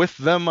all with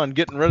them on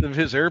getting rid of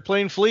his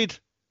airplane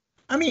fleet?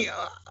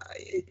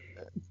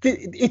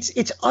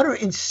 It's utter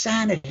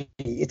insanity.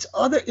 It's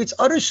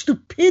utter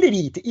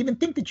stupidity to even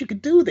think that you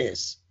could do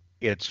this.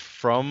 It's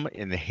from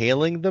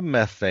inhaling the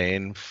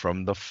methane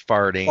from the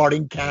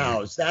farting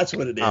cows. That's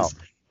what it is.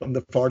 From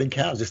the farting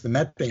cows. It's the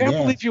methane. I can't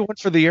believe you went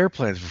for the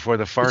airplanes before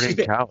the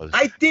farting cows.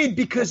 I did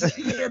because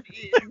the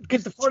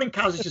farting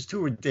cows is just too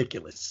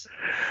ridiculous.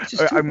 It's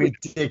just too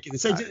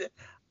ridiculous.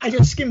 I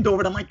just skimmed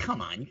over it. I'm like,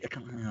 come on.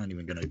 I'm not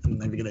even gonna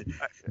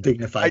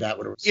dignify that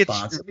with a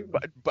response.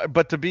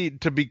 But to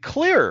be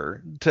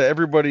clear to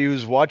everybody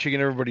who's watching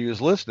and everybody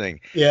who's listening,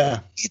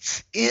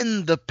 it's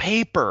in the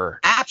paper.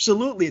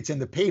 Absolutely, it's in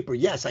the paper.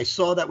 Yes, I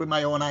saw that with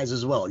my own eyes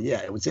as well.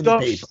 Yeah, it was in the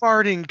paper.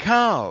 Farting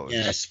cows.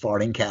 Yes,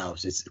 farting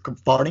cows. It's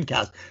farting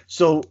cows.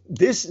 So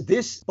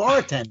this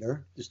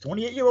bartender, this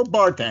 28-year-old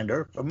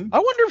bartender from I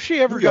wonder if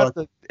she ever got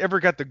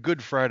the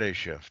Good Friday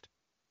shift.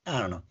 I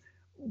don't know.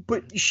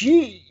 But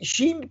she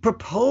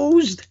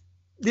proposed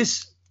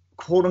this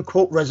quote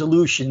unquote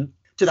resolution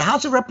to the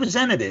House of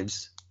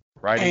Representatives.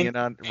 Writing in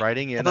on a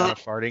farting cow. About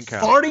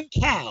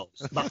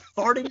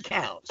farting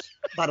cows.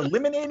 About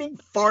eliminating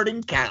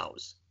farting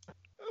cows.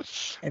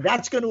 And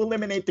that's going to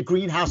eliminate the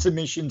greenhouse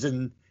emissions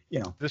and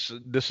This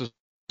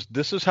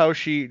is how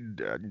she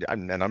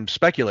and I'm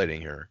speculating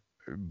here,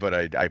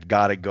 but I've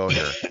got to go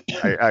here.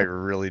 I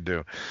really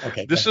do.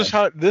 Okay. This is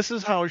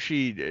how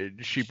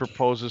she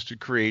proposes to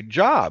create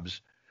jobs.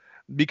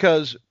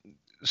 Because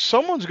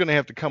someone's going to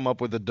have to come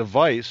up with a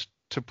device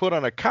to put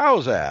on a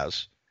cow's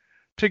ass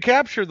to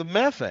capture the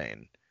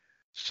methane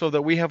so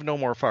that we have no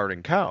more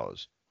farting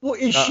cows. Well,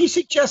 is she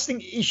suggesting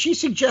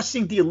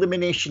the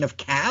elimination of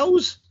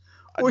cows,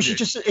 or is she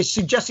just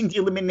suggesting the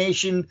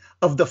elimination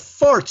of the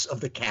farts of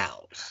the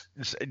cows?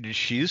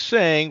 She's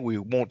saying we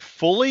won't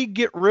fully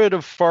get rid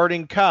of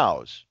farting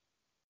cows.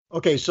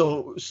 Okay,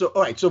 so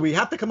all right, so we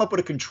have to come up with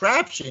a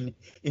contraption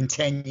in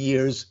 10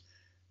 years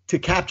to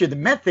capture the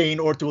methane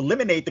or to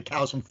eliminate the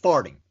cows from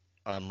farting.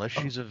 Unless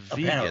she's a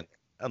vegan. Apparently.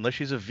 Unless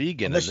she's a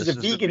vegan. Unless she's a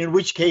vegan, in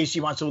which case she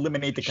wants to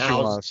eliminate the cows. She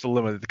wants to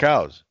eliminate the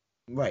cows.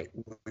 Right.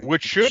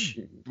 Which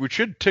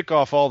should tick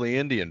off all the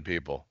Indian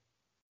people.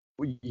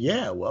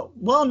 Yeah,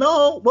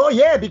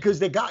 because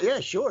they got,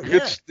 sure,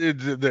 yeah.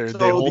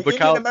 They hold the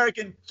cow.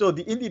 So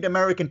the Indian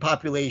American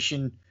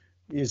population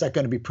is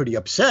going to be pretty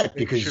upset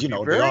because,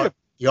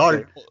 they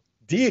are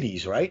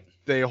deities, right?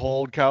 They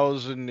hold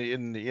cows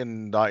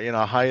in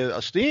a high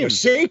esteem. They're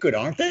sacred,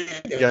 aren't they?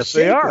 Yes,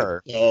 they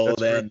are.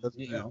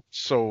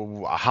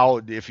 So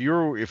how if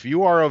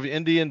you are of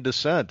Indian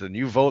descent and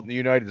you vote in the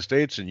United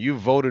States and you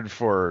voted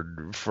for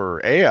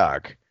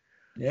AOC,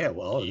 yeah,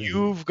 well,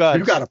 you got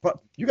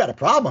a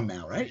problem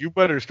now, right? You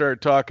better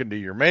start talking to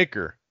your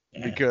maker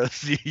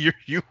because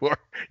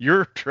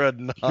you're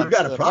treading on. You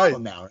got a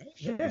problem now, right?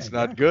 Yeah, it's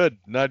not good.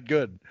 Not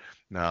good.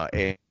 Now,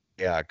 AOC.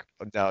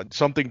 Now,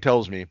 something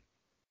tells me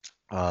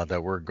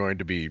that we're going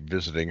to be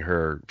visiting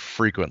her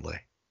frequently.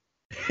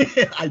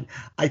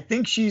 I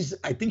think she's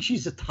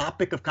a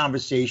topic of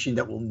conversation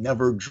that will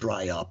never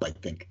dry up. I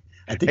think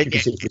you can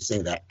safely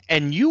say that.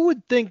 And you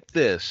would think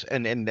this,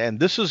 and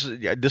this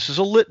is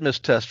a litmus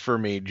test for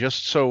me,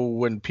 just so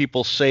when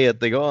people say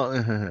it, they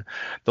go,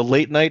 the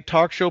late night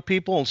talk show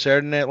people on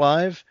Saturday Night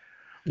Live.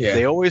 Yeah.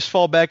 They always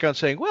fall back on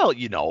saying, well,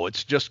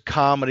 it's just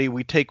comedy.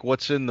 We take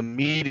what's in the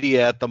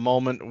media at the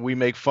moment. We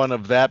make fun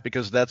of that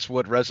because that's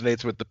what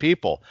resonates with the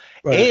people.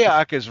 Right.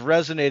 AOC is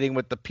resonating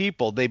with the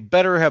people. They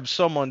better have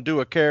someone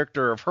do a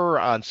character of her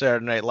on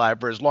Saturday Night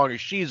Live for as long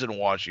as she's in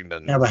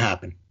Washington. Never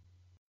happened.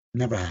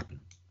 They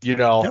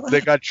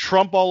got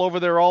Trump all over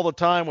there all the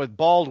time with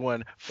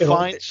Baldwin.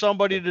 Find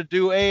somebody to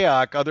do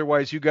AOC.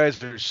 Otherwise, you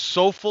guys are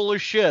so full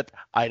of shit.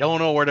 I don't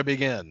know where to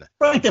begin.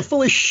 Right, they're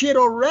full of shit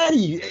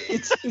already.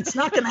 It's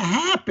not going to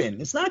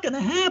happen. It's not going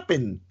to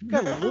happen.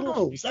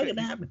 It's not going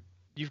to happen.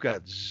 You've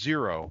got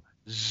zero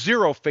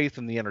faith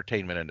in the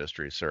entertainment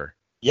industry, sir.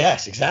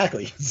 Yes,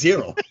 exactly.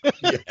 Zero.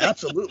 Yeah,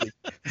 absolutely.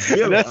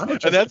 Zero. And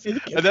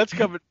that's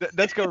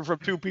coming from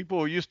two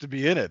people who used to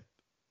be in it.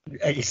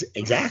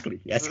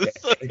 Exactly. Yes,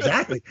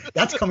 exactly.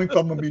 That's coming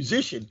from a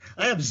musician.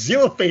 I have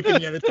zero faith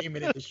in the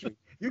entertainment industry.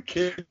 You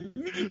kidding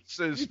me?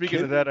 So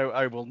speaking of that,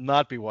 I will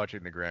not be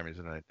watching the Grammys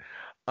tonight.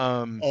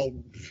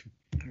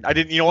 I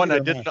didn't. You know what? I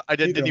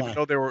didn't even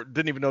know they were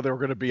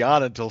going to be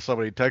on until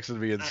somebody texted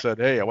me and said,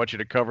 "Hey, I want you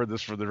to cover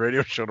this for the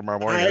radio show tomorrow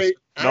morning."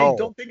 I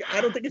don't think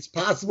it's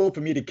possible for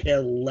me to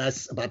care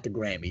less about the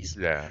Grammys.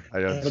 Yeah,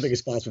 I don't think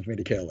it's possible for me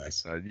to care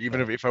less.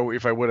 Even if I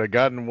would have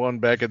gotten one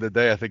back in the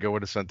day, I think I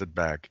would have sent it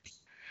back.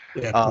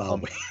 Yeah,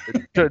 probably.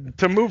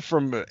 to move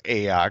from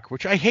AOC,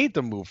 which I hate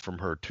to move from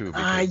her too.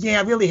 I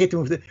really hate to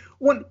move.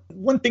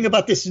 One thing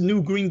about this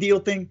new Green Deal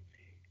thing,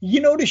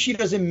 you notice she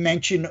doesn't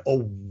mention a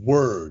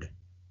word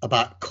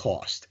about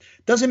cost.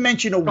 Doesn't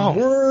mention a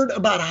word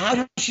about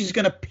how she's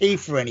going to pay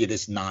for any of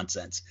this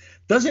nonsense.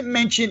 Doesn't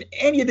mention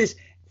any of this.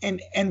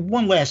 And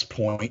one last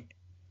point: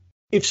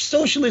 if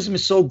socialism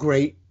is so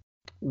great,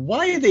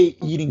 why are they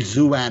eating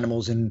zoo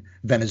animals in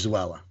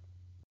Venezuela?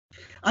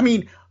 I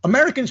mean,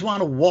 Americans want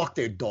to walk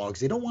their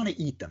dogs. They don't want to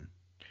eat them.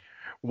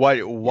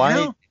 Why?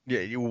 When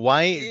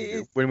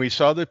we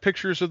saw the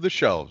pictures of the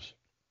shelves,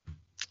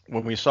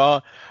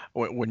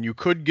 when you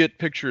could get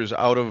pictures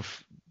out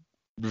of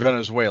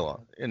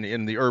Venezuela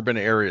in the urban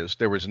areas,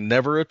 there was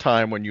never a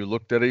time when you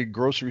looked at a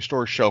grocery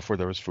store shelf where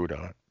there was food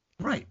on it.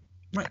 Right.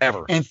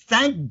 Ever. And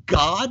thank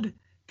God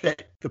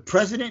that the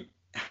president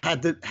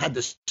had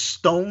the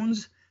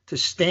stones to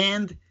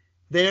stand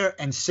there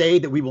and say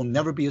that we will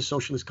never be a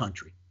socialist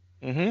country.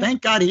 Mm-hmm.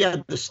 Thank God he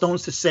had the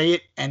stones to say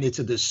it, and it's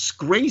a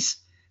disgrace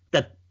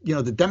that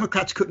the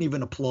Democrats couldn't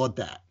even applaud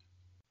that.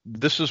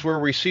 This is where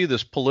we see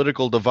this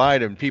political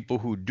divide and people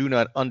who do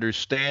not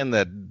understand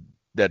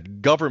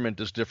that government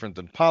is different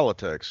than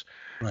politics.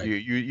 Right.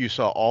 You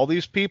saw all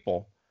these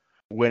people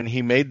when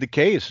he made the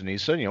case, and he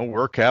said,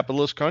 we're a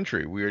capitalist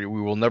country. We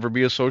will never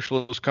be a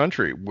socialist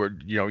country.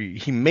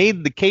 He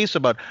made the case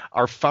about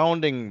our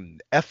founding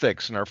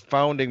ethics and our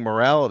founding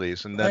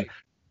moralities, and then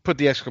put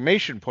the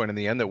exclamation point in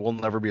the end that we'll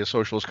never be a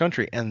socialist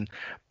country. And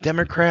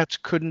Democrats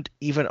couldn't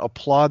even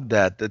applaud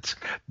that.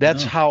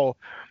 That's how.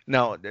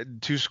 Now,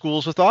 two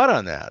schools of thought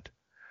on that.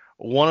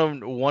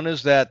 One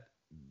is that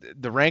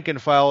the rank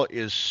and file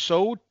is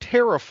so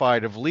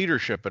terrified of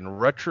leadership and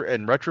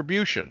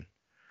retribution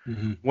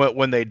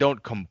when they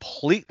don't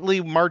completely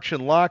march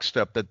in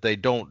lockstep that they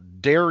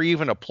don't dare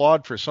even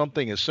applaud for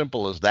something as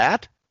simple as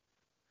that.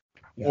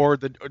 Yeah. Or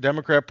the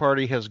Democrat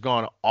Party has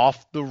gone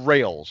off the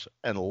rails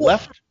and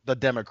left the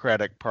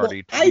Democratic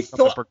Party to become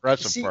the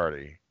Progressive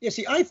Party. Yeah,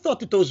 I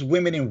thought that those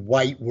women in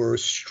white were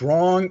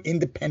strong,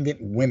 independent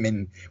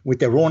women with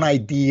their own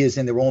ideas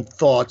and their own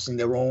thoughts and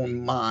their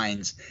own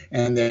minds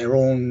and their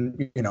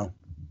own,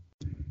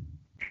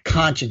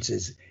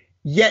 consciences.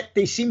 Yet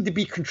they seem to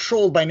be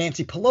controlled by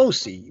Nancy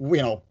Pelosi.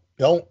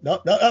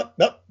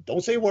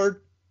 Don't say a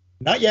word.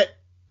 Not yet.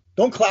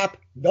 Don't clap.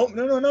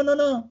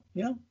 No.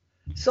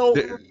 So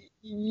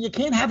you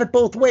can't have it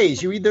both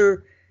ways. You're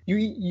either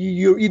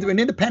an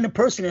independent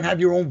person and have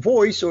your own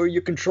voice, or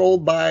you're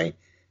controlled by,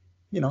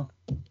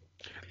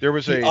 There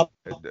was the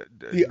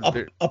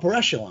upper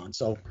echelon.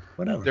 So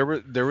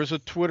whatever. There was a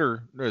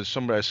Twitter. I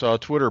saw a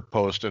Twitter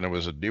post, and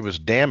it was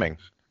damning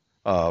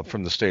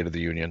from the State of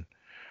the Union.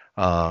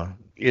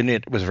 In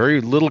it was a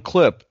very little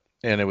clip,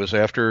 and it was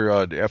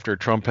after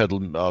Trump had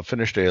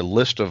finished a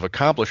list of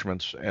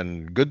accomplishments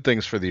and good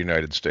things for the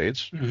United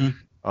States. Mm-hmm.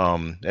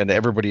 And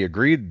everybody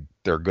agreed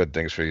they're good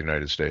things for the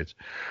United States,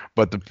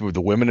 but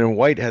the women in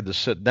white had to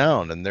sit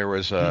down, and there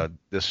was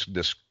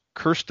this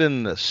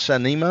Kirsten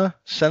Sinema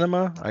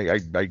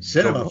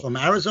from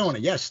Arizona,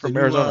 yes,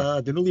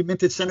 the newly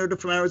minted senator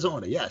from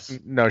Arizona, yes.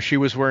 No, she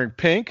was wearing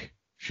pink.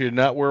 She did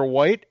not wear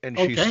white, and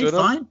she stood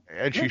fine. up,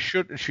 and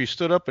she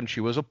stood up, and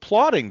she was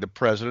applauding the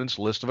president's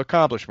list of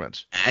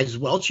accomplishments. As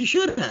well, she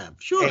should have,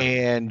 sure.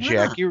 And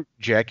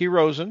Jackie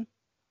Rosen,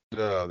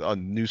 a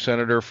new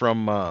senator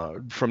from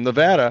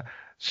Nevada,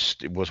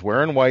 was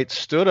wearing white,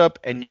 stood up,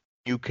 and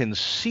you can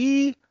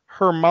see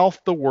her mouth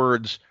the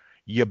words,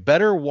 "You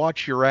better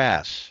watch your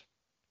ass."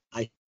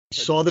 I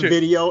saw the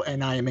video,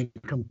 and I am in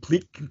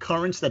complete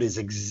concurrence. That is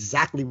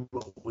exactly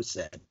what was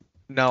said.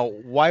 Now,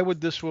 why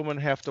would this woman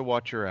have to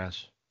watch her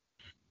ass?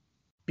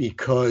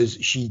 Because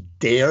she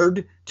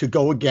dared to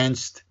go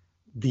against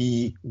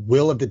the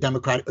will of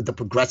the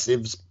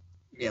progressives.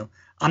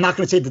 I'm not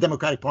going to say the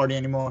Democratic Party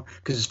anymore,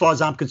 because as far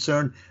as I'm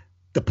concerned,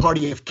 the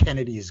party of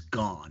Kennedy is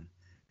gone.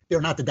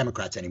 They're not the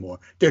Democrats anymore.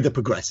 They're the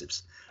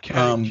progressives.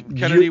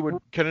 Kennedy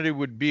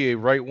would be a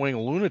right-wing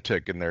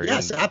lunatic in there.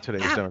 Yes, in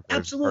today's Democratic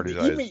absolutely.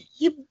 Party's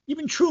eyes.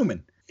 Even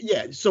Truman.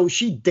 Yeah. So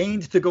she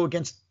deigned to go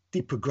against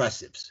the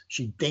progressives.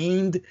 She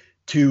deigned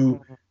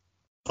to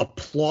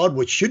applaud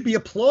what should be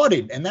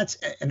applauded, and that's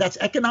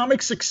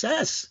economic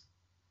success.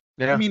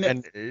 Yeah, I mean,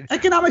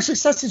 economic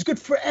success is good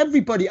for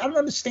everybody. I don't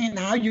understand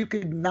how you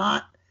could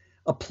not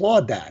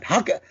applaud that.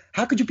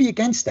 How could you be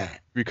against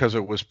that? Because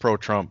it was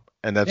pro-Trump,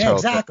 and that's how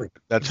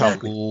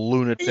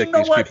lunatic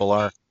these people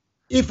are.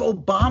 If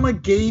Obama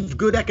gave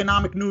good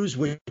economic news,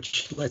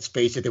 which, let's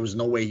face it, there was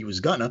no way he was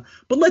gonna,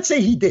 but let's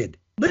say he did.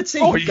 Let's say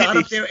he got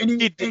up there and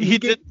he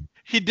did.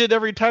 He did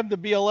every time the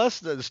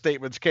BLS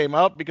statements came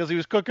out because he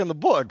was cooking the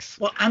books.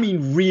 Well, I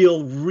mean,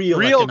 real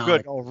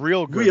economic,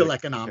 real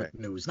economic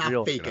news,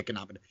 not fake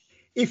economic.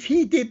 If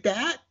he did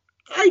that,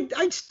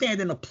 I'd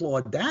stand and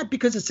applaud that,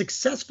 because a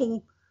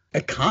successful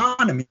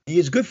economy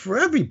is good for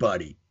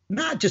everybody,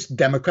 not just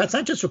Democrats,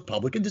 not just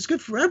Republicans. It's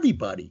good for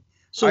everybody.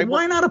 So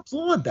why not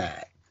applaud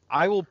that?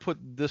 I will put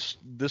this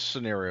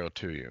scenario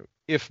to you.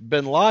 If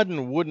bin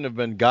Laden wouldn't have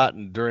been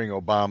gotten during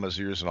Obama's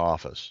years in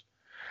office,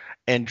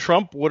 and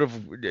Trump would have,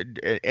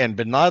 and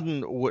bin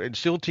Laden and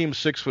SEAL Team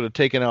 6 would have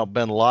taken out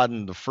bin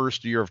Laden the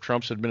first year of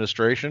Trump's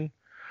administration,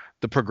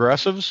 the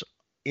progressives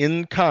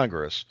in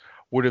Congress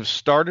would have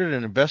started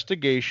an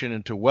investigation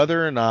into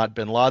whether or not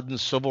bin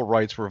Laden's civil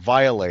rights were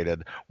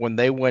violated when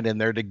they went in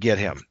there to get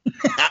him.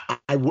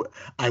 I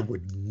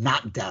would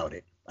not doubt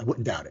it. I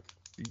wouldn't doubt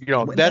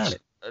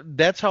it.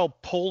 That's how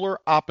polar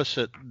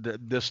opposite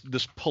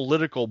this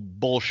political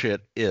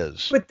bullshit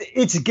is. But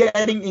it's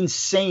getting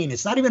insane.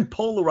 It's not even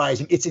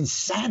polarizing. It's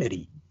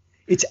insanity.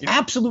 It's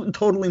absolute and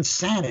total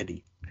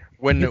insanity.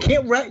 You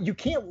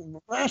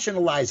can't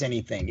rationalize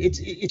anything.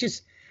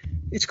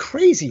 It's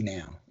crazy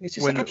now. It's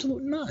just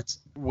absolute nuts.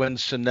 When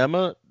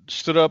Sinema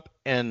stood up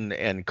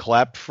and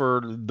clapped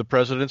for the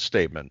president's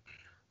statement,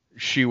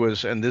 she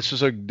was, and this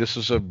is a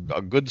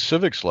good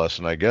civics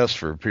lesson, I guess,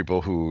 for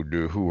people who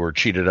were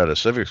cheated out of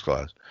civics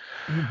class.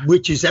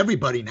 Which is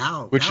everybody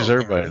now.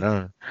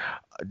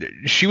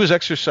 She was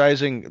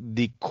exercising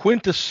the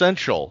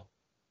quintessential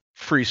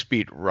free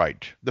speech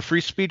right. The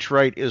free speech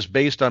right is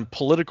based on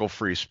political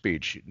free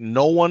speech.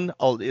 No one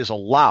is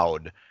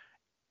allowed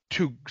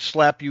to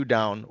slap you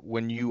down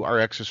when you are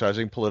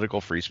exercising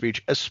political free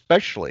speech,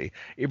 especially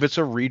if it's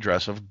a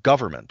redress of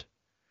government.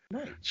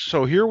 Right.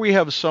 So here we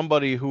have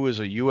somebody who is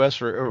a U.S.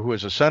 or who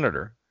is a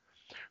senator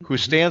who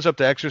stands up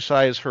to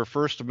exercise her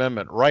First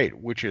Amendment right,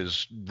 which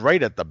is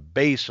right at the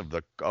base of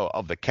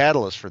the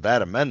catalyst for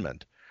that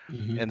amendment.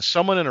 Mm-hmm. And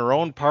someone in her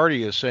own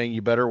party is saying,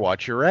 you better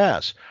watch your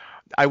ass.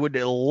 I would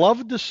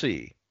love to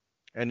see,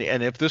 and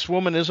if this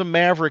woman is a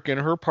maverick in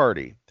her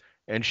party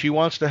and she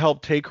wants to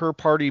help take her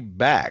party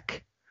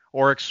back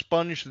or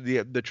expunge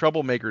the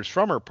troublemakers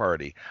from her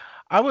party,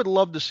 I would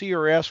love to see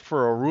her ask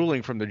for a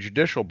ruling from the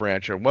judicial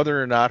branch on whether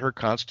or not her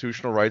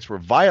constitutional rights were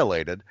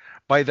violated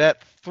by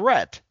that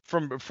threat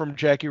from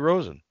Jackie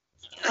Rosen.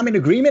 I'm in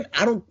agreement.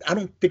 I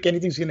don't think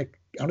anything's gonna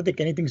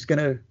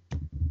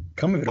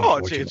come of it.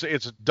 Oh,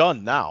 it's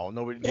done now.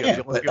 Nobody. The only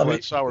people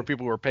that saw were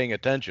people who were paying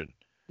attention.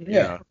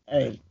 Yeah.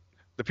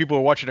 The people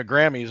who were watching the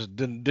Grammys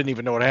didn't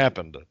even know what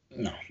happened.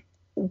 No.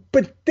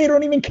 But they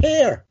don't even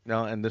care.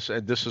 No, and this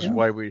is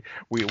why we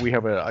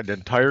have an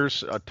entire.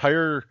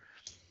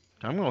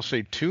 I'm going to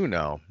say two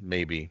now,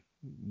 maybe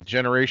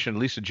generation, at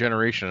least a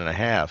generation and a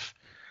half,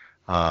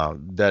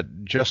 that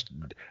just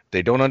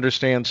they don't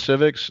understand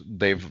civics.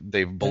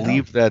 They've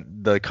believed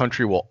that the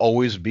country will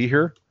always be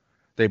here.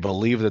 They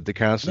believe that the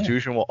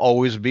Constitution will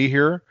always be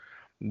here.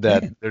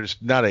 That there's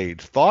not a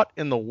thought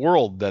in the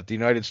world that the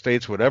United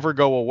States would ever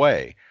go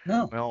away.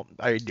 No. Well,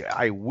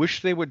 I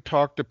wish they would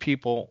talk to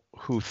people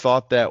who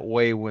thought that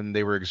way when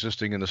they were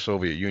existing in the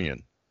Soviet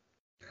Union.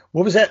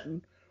 What was that?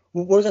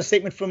 What was that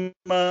statement from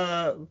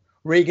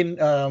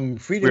Reagan?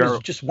 Freedom is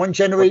just one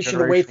generation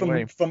away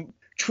from.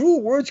 True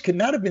words could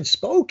not have been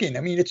spoken.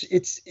 I mean,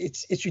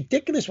 it's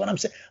ridiculous what I'm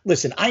saying.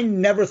 Listen, I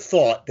never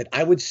thought that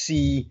I would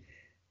see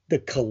the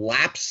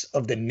collapse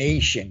of the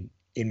nation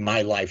in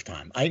my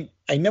lifetime. I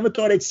never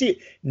thought I'd see it.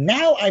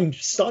 Now I'm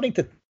starting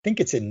to think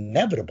it's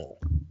inevitable.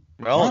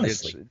 Well,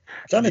 honestly, I'm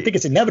starting to think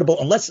it's inevitable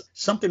unless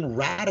something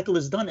radical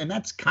is done. And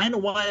that's kind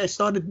of why I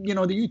started, the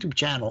YouTube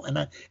channel.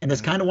 And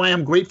that's kind of why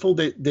I'm grateful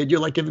that you're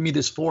like giving me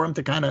this forum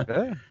to kind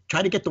of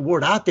try to get the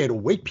word out there, to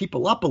wake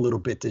people up a little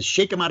bit, to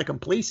shake them out of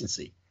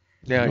complacency.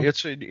 Yeah,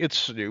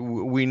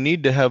 we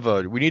need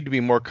to be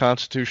more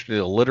constitutionally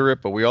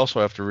illiterate, but we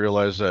also have to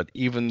realize that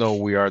even though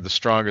we are the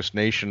strongest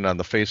nation on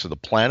the face of the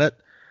planet,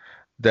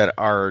 that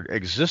our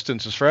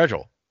existence is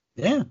fragile.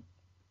 Yeah,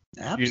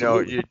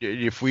 absolutely.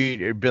 If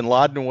Bin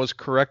Laden was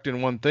correct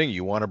in one thing,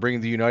 you want to bring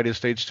the United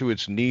States to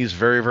its knees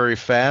very, very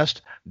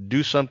fast,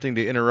 do something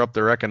to interrupt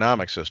their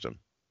economic system.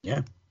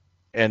 Yeah,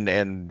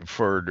 and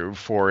for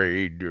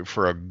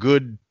a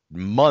good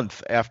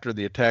month after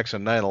the attacks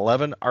on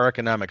 9/11, our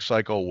economic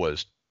cycle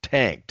was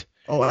tanked.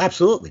 Oh,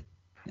 absolutely.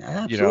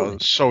 Absolutely.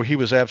 So he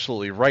was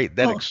absolutely right.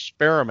 That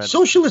experiment.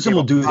 Socialism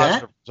will do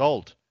that.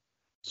 Result.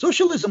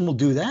 Socialism will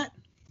do that.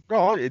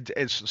 No,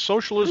 it's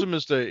socialism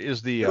is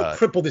the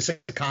cripple this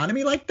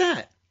economy like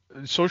that.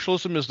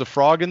 Socialism is the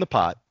frog in the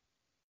pot,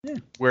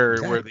 where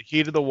the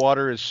heat of the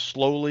water is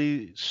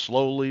slowly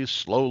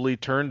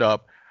turned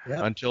up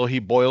until he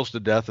boils to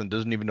death and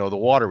doesn't even know the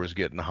water was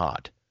getting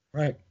hot.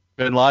 Right.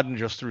 Bin Laden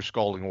just threw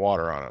scalding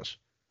water on us.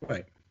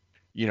 Right.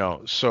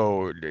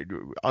 So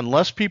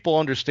unless people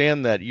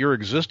understand that your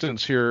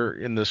existence here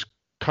in this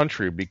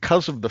country,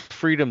 because of the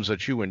freedoms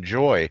that you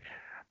enjoy,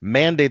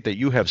 mandate that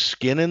you have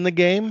skin in the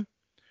game,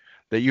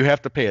 that you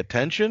have to pay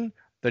attention,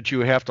 that you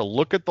have to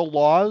look at the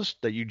laws,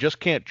 that you just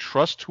can't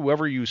trust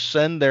whoever you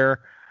send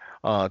there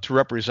to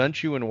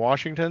represent you in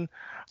Washington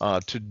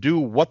to do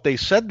what they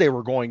said they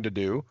were going to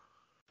do.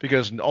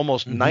 Because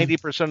almost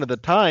 90% of the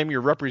time,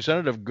 your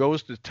representative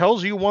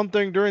tells you one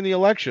thing during the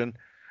election,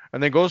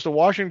 and then goes to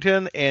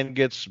Washington and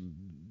gets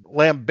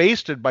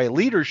lambasted by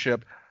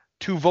leadership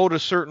to vote a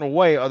certain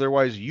way.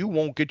 Otherwise, you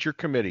won't get your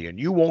committee and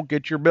you won't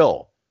get your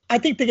bill. I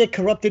think they get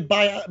corrupted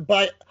by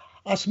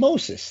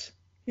osmosis.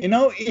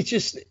 It's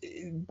just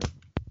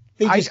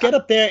they just get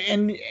up there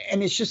and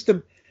it's just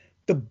the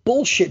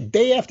bullshit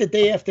day after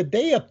day after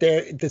day up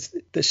there.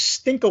 The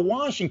stink of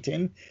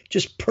Washington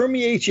just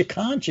permeates your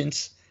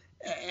conscience.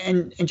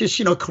 And just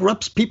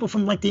corrupts people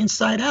from like the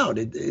inside out.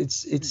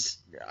 It's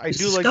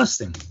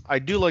disgusting. I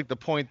do like to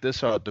point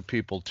this out to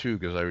people too,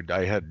 because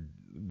I had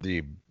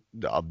the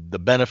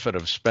benefit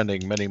of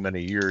spending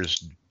many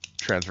years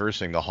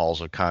traversing the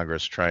halls of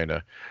Congress trying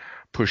to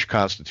push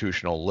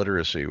constitutional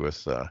literacy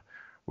with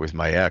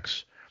my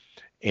ex,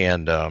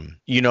 and the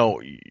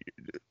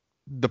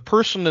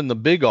person in the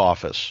big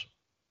office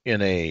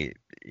in a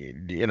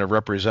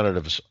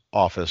representative's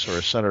office or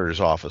a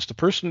senator's office, the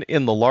person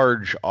in the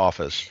large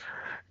office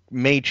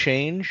may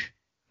change,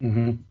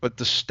 but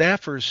the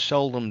staffers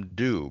seldom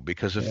do,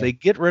 because if they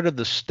get rid of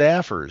the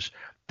staffers,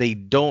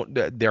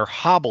 they're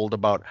hobbled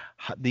about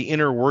the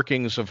inner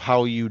workings of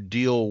how you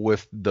deal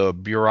with the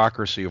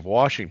bureaucracy of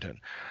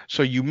Washington.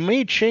 So you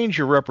may change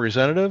your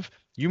representative,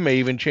 you may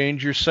even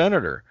change your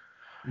senator.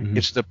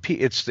 It's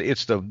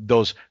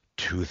those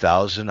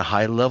 2,000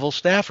 high level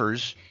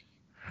staffers.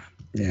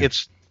 Yeah.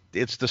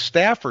 It's the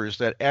staffers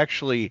that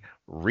actually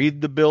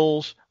read the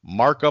bills,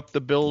 mark up the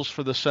bills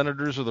for the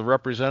senators or the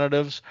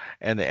representatives,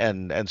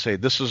 and say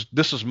this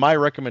is my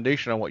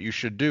recommendation on what you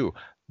should do.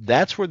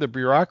 That's where the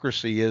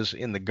bureaucracy is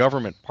in the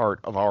government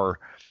part of our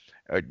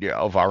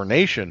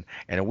nation,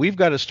 and we've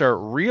got to start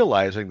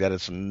realizing that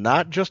it's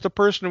not just a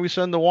person we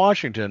send to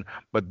Washington,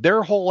 but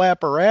their whole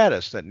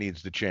apparatus that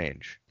needs to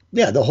change.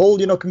 Yeah, the whole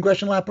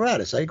congressional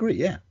apparatus. I agree.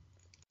 Yeah.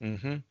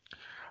 Mm-hmm.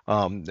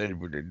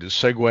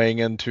 Segueing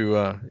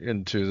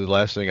into the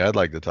last thing I'd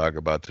like to talk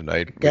about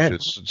tonight, which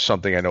is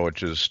something I know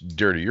which is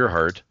dear to your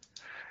heart,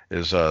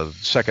 is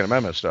Second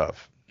Amendment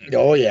stuff.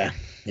 Oh yeah,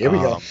 here we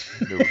go.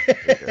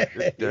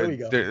 Here we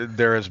go.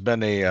 There has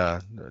been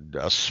a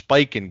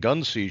spike in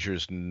gun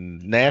seizures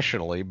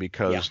nationally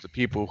because the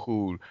people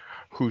who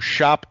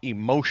shop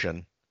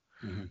emotion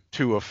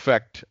to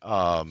affect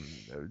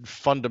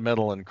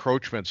fundamental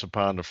encroachments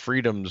upon the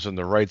freedoms and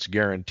the rights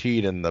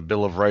guaranteed in the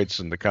Bill of Rights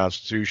and the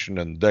Constitution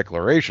and the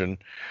Declaration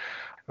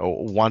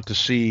want to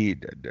see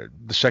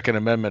the Second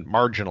Amendment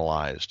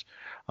marginalized.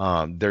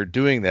 They're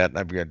doing that.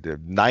 I've got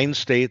 9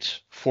 states,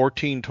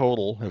 14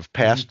 total, have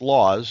passed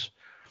laws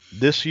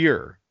this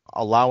year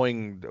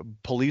allowing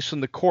police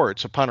and the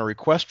courts, upon a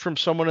request from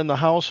someone in the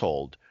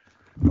household,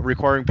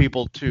 requiring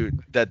people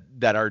that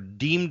are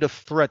deemed a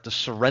threat to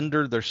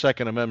surrender their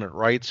Second Amendment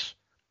rights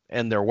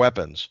and their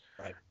weapons,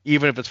 right,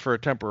 even if it's for a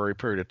temporary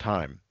period of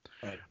time.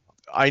 right.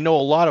 I know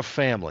a lot of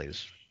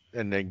families,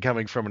 and then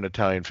coming from an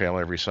Italian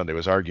family, every Sunday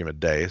was argument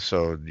day,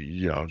 so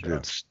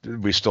Sure.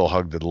 we still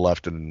hug to the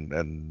left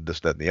and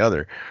this, that, and the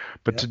other.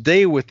 But Yep.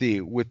 today, with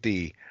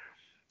the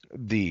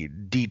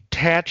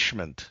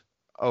detachment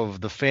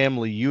of the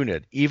family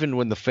unit, even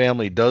when the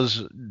family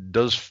does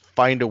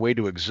find a way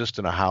to exist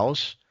in a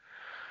house,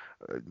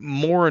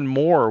 more and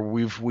more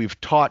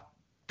we've taught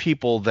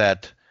people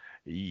that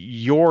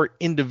your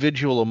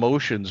individual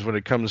emotions when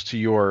it comes to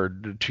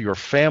your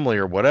family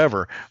or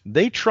whatever,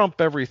 they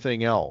trump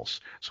everything else.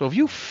 So if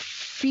you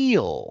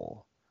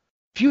feel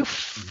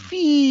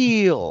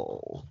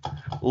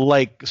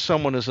like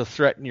someone is a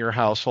threat in your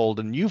household,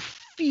 and you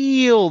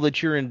feel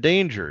that you're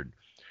endangered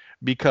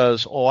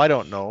because, I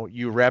don't know,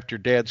 you wrapped your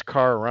dad's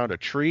car around a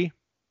tree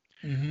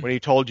when he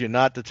told you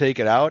not to take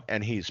it out,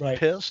 and he's Right.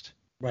 pissed.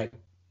 Right.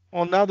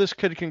 Well, now this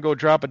kid can go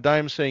drop a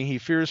dime saying he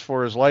fears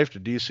for his life to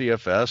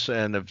DCFS,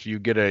 and if you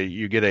get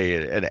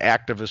an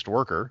activist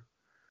worker,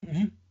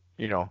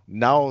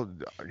 now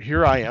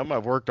here I am.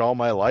 I've worked all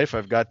my life.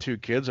 I've got 2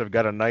 kids. I've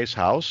got a nice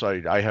house.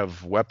 I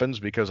have weapons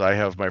because I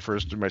have my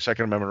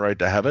Second Amendment right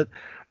to have it.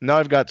 Now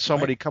I've got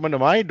somebody coming to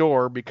my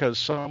door because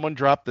someone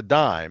dropped the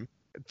dime,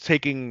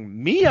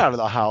 taking me out of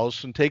the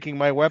house and taking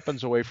my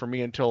weapons away from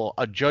me until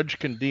a judge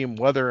can deem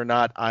whether or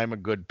not I'm a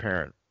good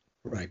parent.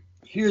 Right.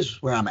 Here's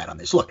where I'm at on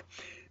this. Look,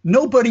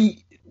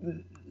 nobody,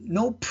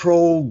 no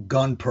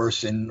pro-gun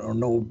person or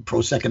no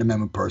pro-Second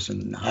Amendment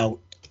person, however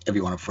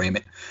you want to frame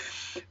it,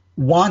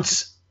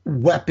 wants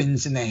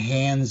weapons in the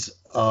hands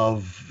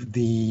of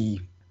the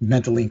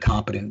mentally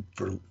incompetent,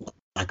 for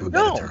lack of a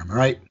better term,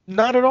 right?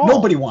 Not at all.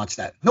 Nobody wants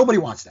that. Nobody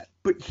wants that.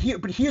 But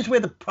here's where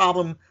the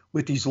problem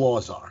with these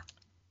laws are.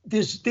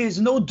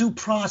 There's no due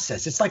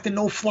process. It's like the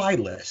no-fly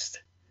list.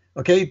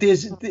 Okay,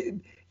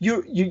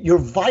 you're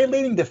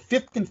violating the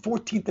 5th and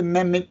 14th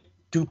Amendment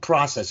due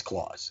process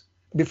clause.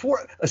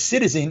 Before a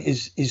citizen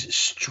is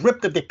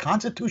stripped of their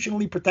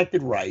constitutionally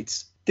protected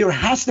rights, there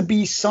has to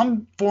be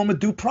some form of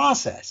due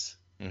process.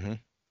 Mm-hmm.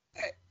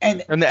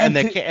 And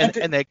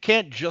that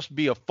can't just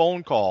be a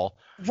phone call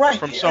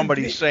from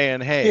somebody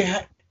saying,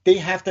 "Hey." They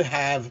have to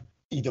have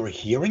either a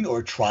hearing or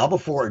a trial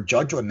before a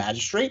judge or a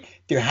magistrate.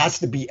 There has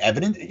to be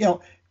evidence.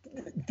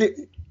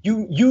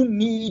 You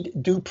need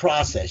due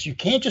process. You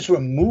can't just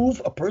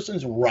remove a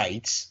person's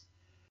rights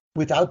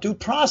without due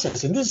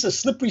process. And this is a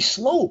slippery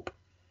slope.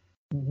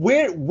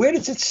 Where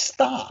does it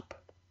stop?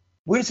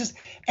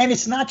 And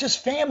it's not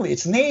just family,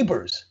 it's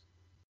neighbors.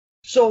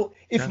 So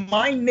if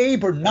my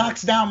neighbor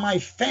knocks down my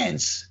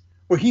fence,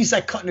 or he's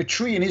like cutting a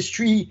tree and his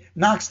tree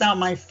knocks down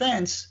my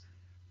fence,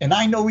 and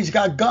I know he's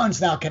got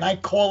guns, now can I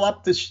call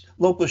up this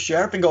local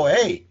sheriff and go,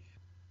 "Hey,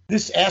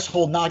 this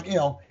asshole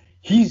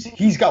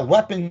he's got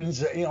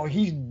weapons,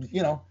 he's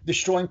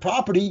destroying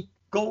property,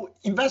 go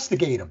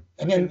investigate him."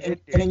 And then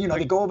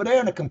they go over there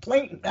and a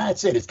complaint, and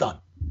that's it, it's done.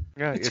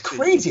 Yeah, it's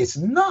crazy. It's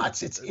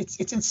nuts.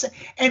 It's insane.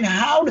 And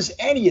how does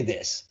any of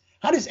this,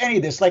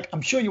 like,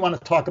 I'm sure you want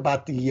to talk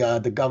about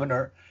the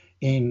governor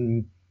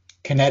in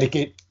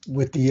Connecticut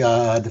with the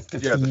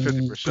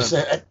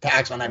 50%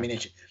 tax on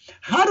ammunition.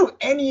 How do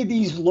any of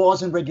these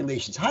laws and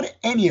regulations, how do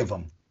any of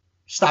them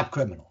stop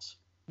criminals?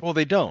 Well,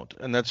 they don't,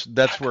 and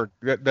that's where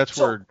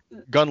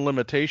gun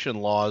limitation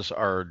laws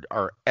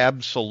are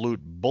absolute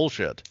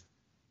bullshit.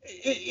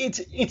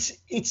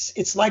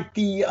 It's like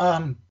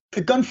the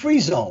gun-free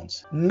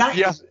zones.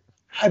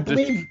 I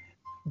believe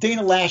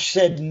Dana Lash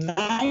said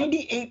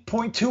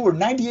 98.2 or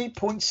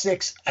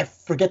 98.6. I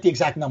forget the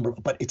exact number,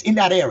 but it's in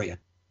that area.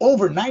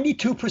 Over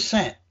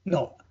 98%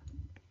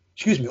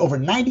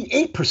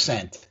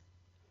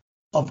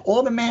 of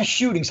all the mass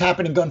shootings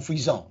happen in gun-free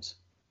zones.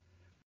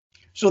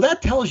 So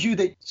that tells you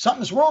that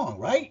something's wrong,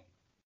 right?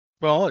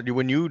 Well,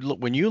 when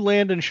you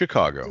land in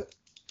Chicago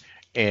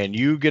and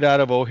you get out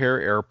of O'Hare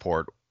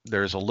Airport,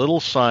 there's a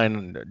little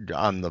sign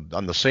on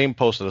the same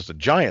post that's a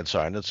giant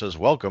sign that says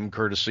 "Welcome,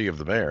 courtesy of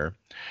the mayor."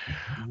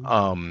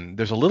 Mm-hmm.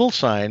 There's a little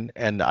sign,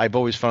 and I've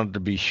always found it to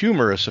be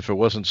humorous if it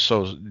wasn't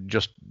so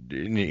just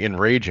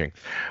enraging.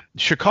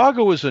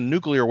 Chicago is a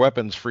nuclear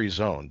weapons-free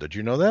zone. Did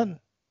you know that?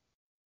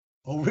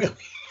 Oh, really?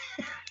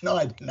 No,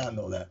 I did not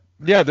know that.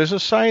 Yeah, there's a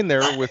sign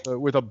there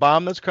with a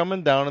bomb that's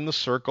coming down in the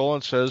circle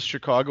and says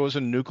Chicago is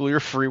a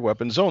nuclear-free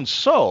weapon zone.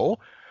 So,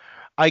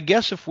 I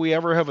guess if we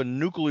ever have a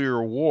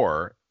nuclear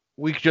war,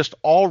 we just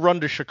all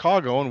run to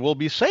Chicago and we'll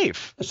be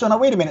safe. So now,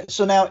 wait a minute.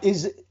 So now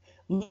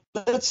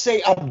let's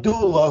say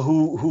Abdullah,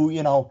 who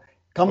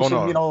comes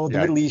from the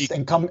Middle East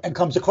and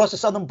comes across the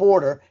southern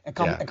border and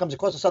comes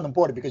across the southern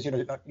border because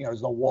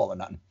there's no wall or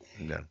nothing.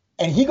 Yeah.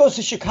 And he goes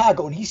to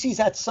Chicago and he sees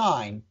that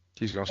sign.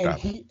 He's gonna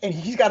stop. And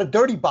he's got a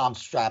dirty bomb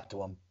strapped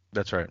to him.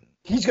 That's right.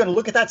 He's going to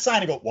look at that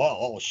sign and go, "Whoa,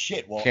 oh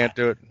shit! Well, can't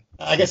do it.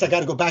 I guess I got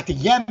to go back to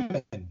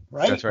Yemen,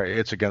 right?" That's right.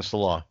 It's against the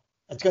law.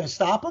 It's going to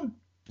stop him.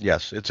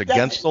 Yes, it's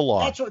against the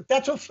law. That's what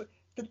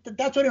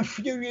That's what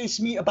infuriates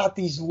me about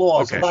these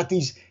laws, Okay. about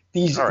these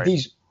All right.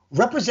 these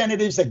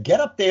representatives that get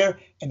up there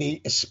and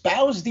they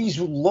espouse these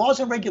laws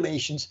and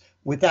regulations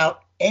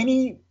without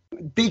any.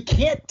 They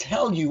can't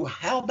tell you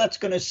how that's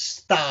going to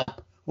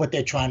stop what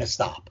they're trying to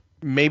stop.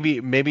 Maybe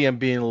I'm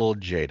being a little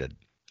jaded.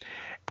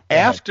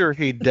 ahead. After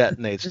he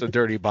detonates the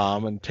dirty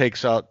bomb and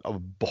takes out a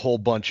whole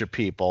bunch of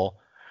people,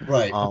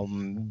 Right.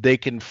 they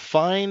can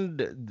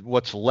find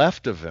what's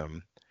left of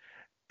him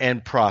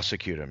and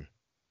prosecute him.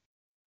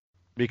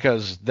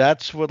 Because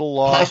that's what a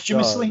law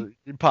Posthumously?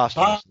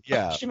 posthumously,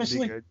 yeah.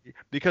 Posthumously?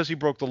 Because he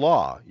broke the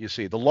law, you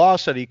see. The law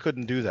said he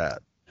couldn't do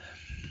that.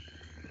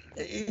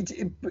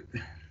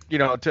 You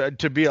know,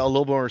 to be a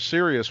little more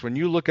serious, when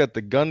you look at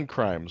the gun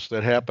crimes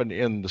that happen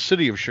in the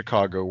city of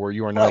Chicago where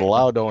you are not Right.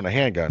 allowed to own a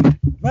handgun,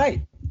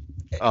 Right.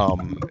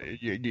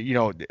 you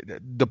know,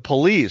 the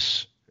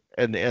police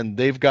and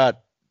they've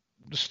got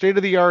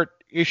state-of-the-art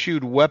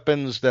issued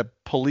weapons that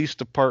police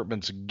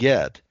departments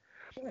get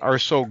are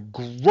so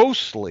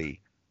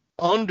grossly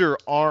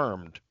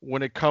underarmed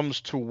when it comes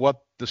to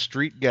what the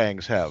street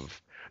gangs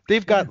have.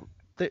 They've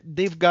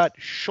got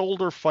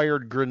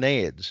shoulder-fired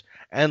grenades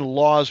and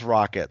Laws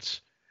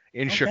rockets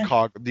in Okay.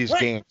 Chicago. These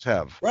Right. gangs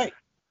have, Right.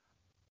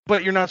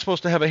 but you're not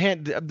supposed to have a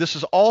hand. This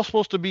is all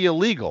supposed to be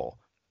illegal,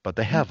 but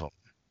they have them.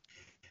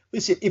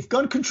 Listen, if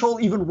gun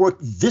control even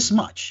worked this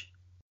much,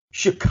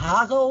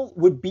 Chicago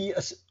would be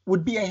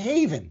a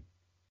haven.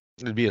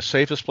 It'd be the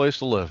safest place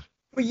to live.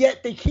 But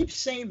yet they keep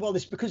saying, well,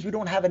 it's because we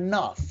don't have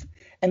enough.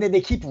 And then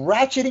they keep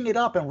ratcheting it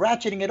up,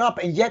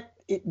 and yet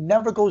it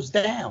never goes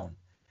down.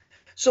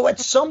 So at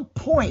some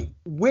point,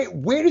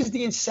 where does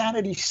the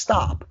insanity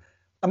stop?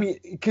 I mean,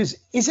 because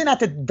isn't that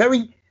the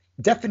very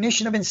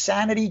definition of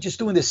insanity, just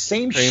doing the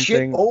same Same shit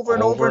thing over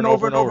and over and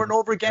over and over and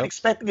over again, Yep.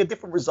 expecting a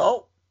different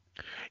result?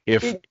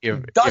 If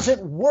It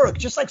doesn't work,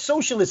 just like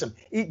socialism.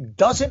 It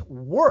doesn't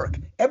work.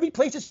 Every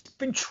place it's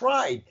been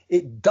tried,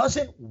 it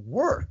doesn't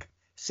work.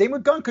 Same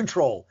with gun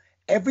control.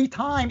 Every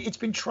time it's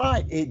been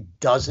tried, it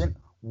doesn't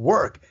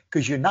work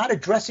because you're not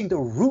addressing the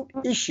root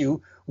issue,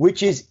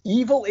 which is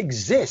evil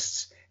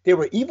exists. There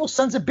are evil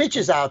sons of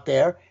bitches out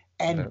there,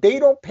 and they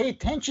don't pay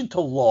attention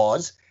to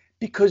laws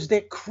because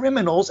they're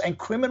criminals, and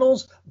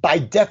criminals, by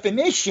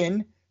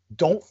definition,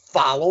 don't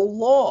follow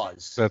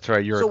laws. That's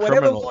right. You're So a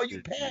whatever criminal. law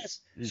you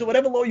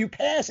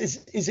pass,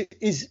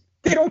 is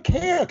they don't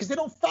care because they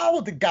don't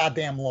follow the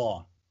goddamn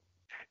law.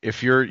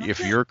 If you're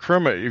a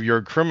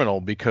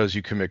criminal because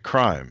you commit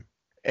crime,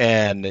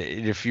 and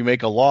if you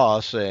make a law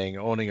saying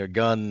owning a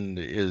gun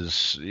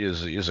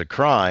is a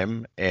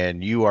crime,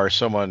 and you are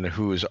someone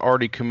who is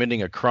already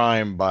committing a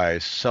crime by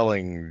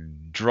selling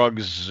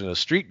drugs in a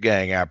street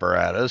gang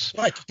apparatus,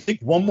 Right? You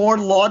think one more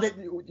law is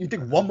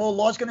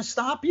going to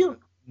stop you?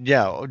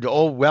 yeah.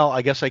 Oh well,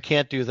 I guess I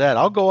can't do that.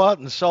 I'll go out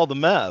and sell the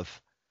meth,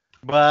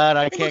 but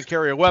I can't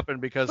carry a weapon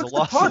because the look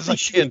law at the says I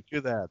Parkland can't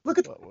do that. Look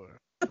at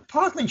the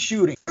Parkland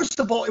shooting. First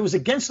of all, it was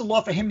against the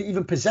law for him to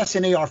even possess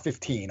an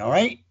AR-15. All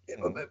right,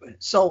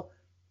 so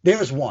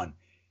there's one.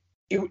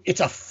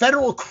 It's a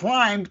federal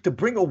crime to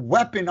bring a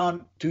weapon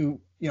on to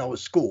a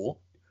school.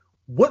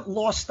 What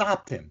law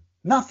stopped him?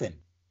 Nothing.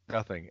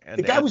 Nothing. And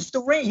The guy was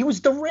deranged. He was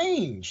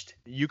deranged.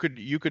 You could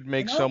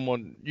make You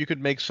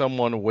know?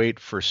 someone wait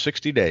for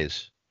 60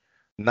 days,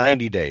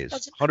 90 days,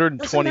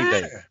 120 Doesn't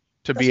days matter.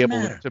 to be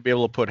Doesn't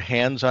able to put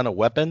hands on a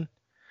weapon.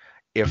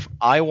 If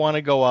I want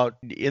to go out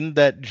in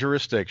that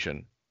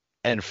jurisdiction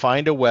and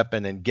find a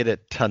weapon and get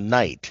it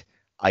tonight,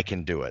 I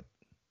can do it.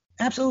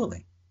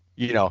 Absolutely.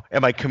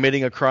 Am I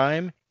committing a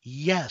crime?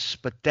 Yes,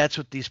 but that's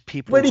what these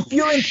people But if who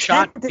your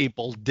shot intent-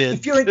 people did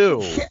If your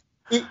too.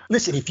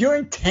 listen, if your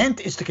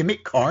intent is to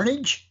commit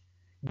carnage,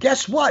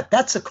 guess what?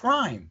 That's a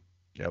crime.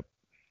 Yep.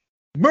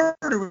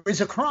 Murder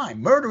is a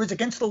crime. Murder is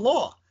against the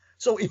law.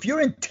 So if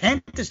your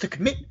intent is to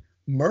commit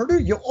murder,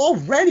 you're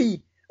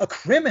already a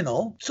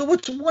criminal. So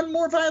what's one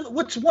more violent?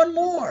 What's one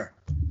more?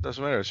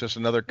 Doesn't matter. It's just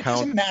another It count.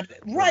 doesn't matter.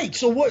 Right.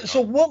 So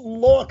what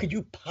law could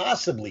you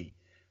possibly,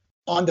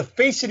 on the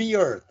face of the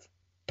earth,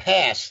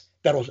 pass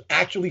that'll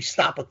actually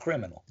stop a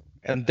criminal?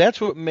 And that's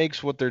what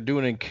makes what they're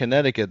doing in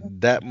Connecticut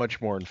that much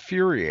more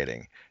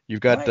infuriating. You've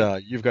got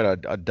Right.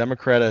 a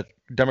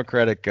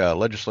Democratic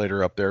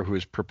legislator up there who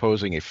is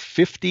proposing a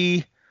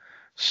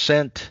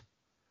 50-cent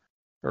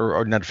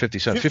or not 50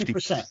 cents,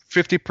 50%.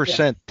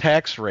 50%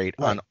 tax rate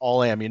Right. on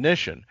all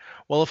ammunition.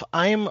 Well, if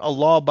I'm a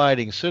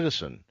law-abiding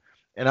citizen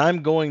and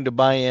I'm going to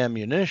buy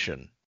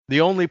ammunition,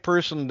 the only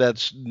person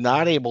that's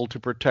not able to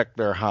protect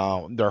their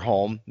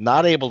home,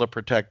 not able to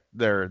protect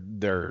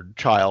their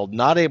child,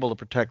 not able to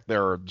protect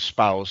their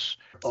spouse,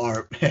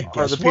 Or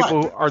are the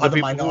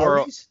people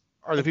minorities?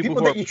 are the The people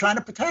people who that you're trying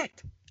to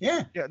protect.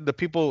 Yeah. the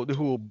people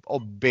who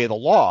obey the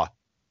law.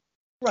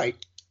 Right.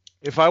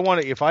 If I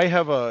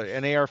have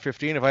an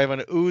AR-15, if I have an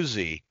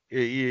Uzi,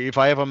 if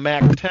I have a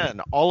MAC-10,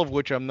 all of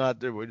which I'm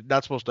not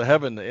supposed to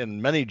have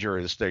in many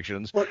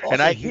jurisdictions, But and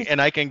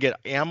also I can get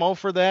ammo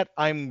for that,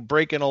 I'm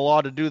breaking a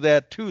law to do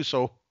that too.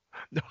 So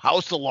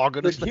how's the law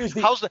going But to? here's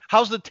the-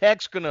 How's the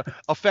tax going to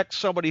affect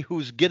somebody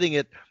who's getting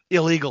it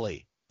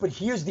illegally? But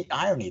here's the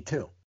irony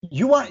too.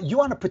 you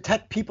want to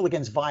protect people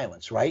against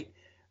violence, right?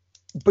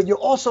 But you're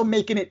also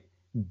making it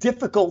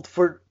difficult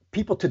for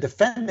people to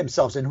defend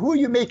themselves. And who are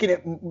you making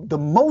it the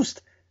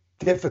most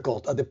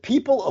difficult? Are the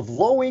people of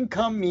low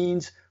income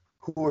means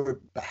who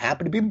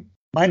happen to be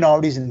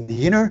minorities in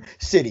the inner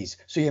cities.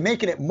 So you're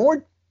making it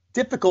more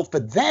difficult for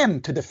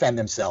them to defend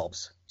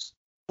themselves.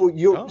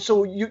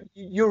 So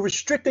you're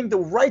restricting the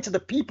rights of the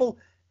people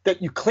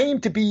that you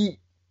claim to be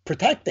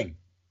protecting,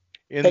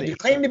 you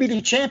claim to be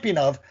the champion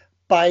of,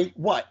 by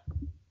what?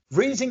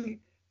 Raising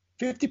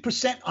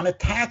 50% on a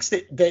tax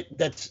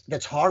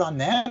that's hard on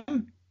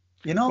them.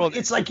 You know, well,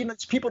 it's like, you know,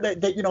 it's people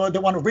that they want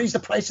to raise the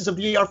prices of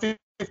the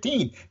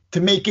AR-15 to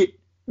make it,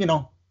 you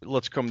know.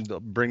 Let's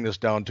bring this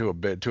down to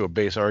a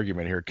base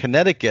argument here.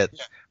 Connecticut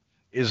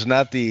is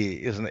not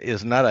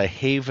a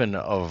haven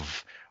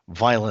of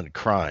violent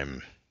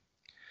crime.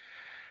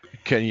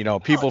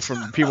 People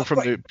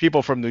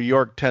from New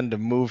York tend to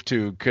move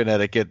to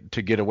Connecticut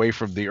to get away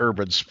from the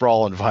urban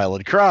sprawl and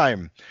violent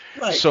crime.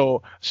 Right.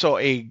 So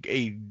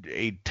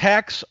a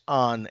tax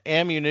on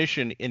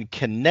ammunition in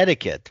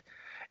Connecticut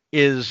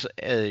is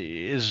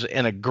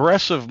an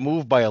aggressive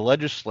move by a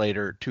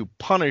legislator to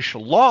punish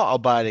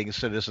law-abiding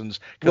citizens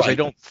because they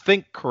don't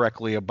think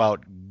correctly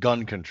about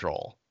gun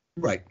control.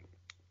 Right.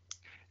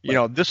 You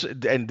know,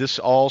 this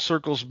all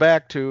circles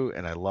back to,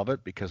 and I love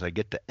it because I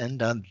get to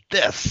end on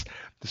this.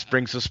 This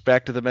brings us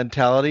back to the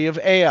mentality of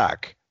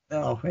AOC.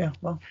 Oh, yeah,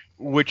 well.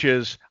 Which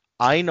is,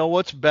 I know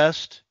what's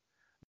best.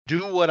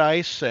 Do what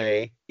I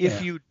say.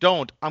 If you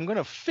don't, I'm going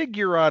to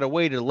figure out a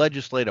way to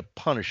legislate a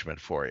punishment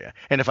for you.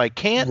 And if I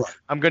can't,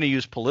 I'm going to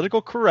use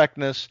political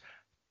correctness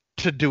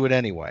to do it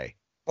anyway.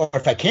 Or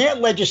if I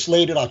can't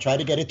legislate it, I'll try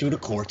to get it through the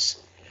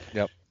courts.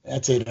 Yep.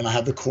 That's it. And I'll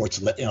have the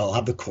courts. I'll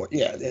have the court.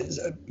 Yeah.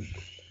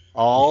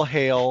 All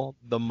hail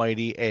the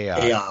mighty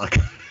AOC.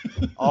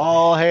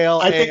 All hail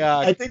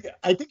AOC.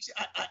 I think,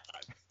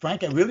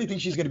 Frank, I really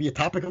think she's going to be a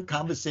topic of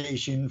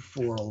conversation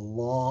for a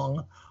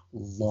long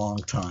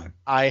time.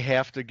 I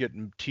have to get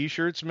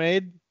T-shirts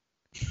made.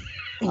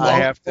 Long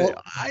live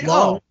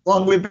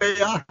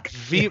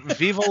AOC.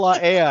 Viva la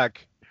AOC.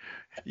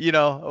 You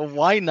know,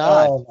 why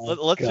not?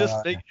 Let's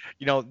just think.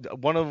 You know,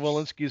 one of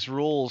Walensky's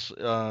rules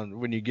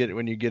when you get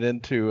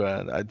into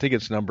I think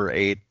it's number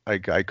 8.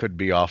 I could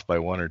be off by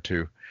 1 or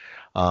 2.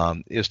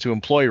 Is to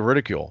employ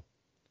ridicule.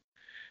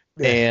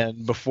 Yeah.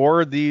 And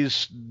before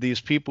these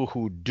people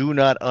who do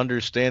not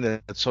understand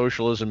that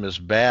socialism is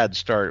bad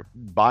start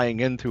buying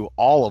into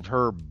all of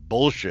her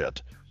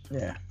bullshit,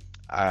 we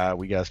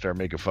gotta start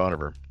making fun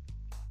of her.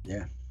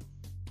 Yeah,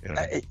 you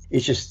know?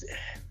 It's just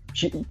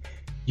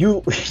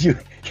you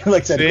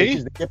like said,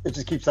 she's the gift that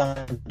just keeps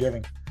on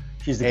giving.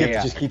 She's the gift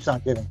that just keeps on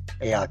giving.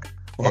 AOC.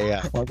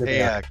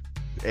 AOC.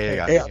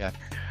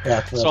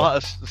 Yeah. So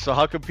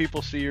how can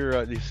people see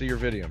your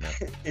video, man?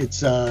 It's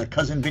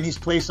Cousin Vinny's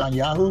Place on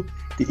Yahoo.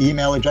 The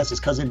email address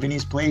is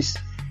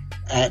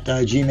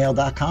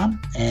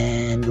cousinvinny'splace@gmail.com,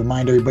 and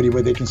remind everybody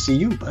where they can see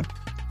you, bud.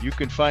 You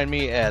can find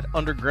me at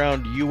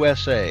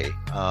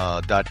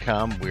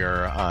undergroundusa.com.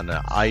 We're on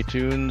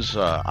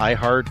iTunes,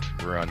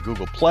 iHeart. We're on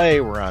Google Play.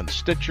 We're on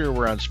Stitcher.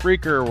 We're on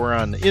Spreaker. We're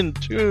on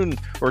Intune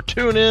or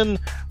TuneIn.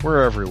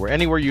 We're everywhere.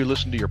 Anywhere you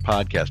listen to your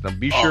podcast. Now,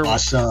 be sure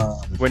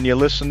when you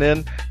listen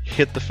in,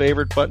 hit the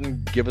favorite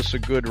button, give us a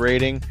good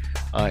rating,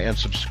 and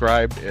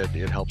subscribe.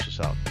 It helps us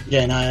out.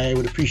 Yeah, and I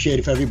would appreciate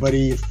if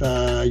everybody, if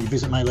you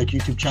visit my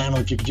YouTube channel,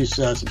 if you could just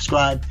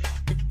subscribe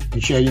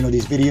and share,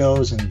 these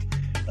videos and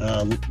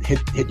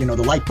hit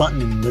the like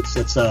button, and let's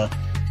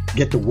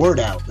get the word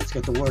out. Let's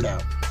get the word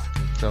out.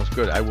 Sounds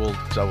good. I will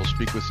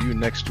speak with you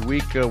next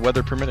week,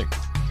 weather permitting.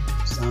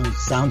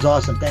 Sounds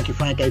awesome. Thank you,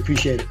 Frank. I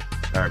appreciate it.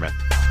 All right, man.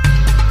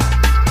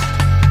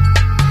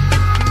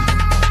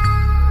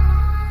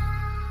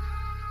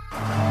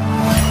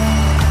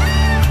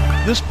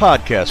 This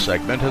podcast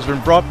segment has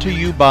been brought to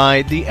you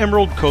by the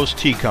Emerald Coast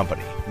Tea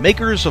Company,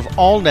 makers of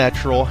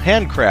all-natural,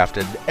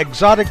 handcrafted,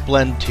 exotic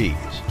blend teas.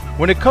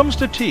 When it comes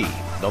to tea,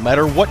 no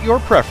matter what your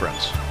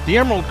preference, the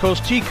Emerald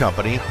Coast Tea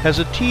Company has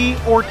a tea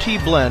or tea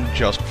blend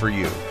just for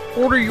you.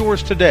 Order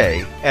yours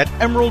today at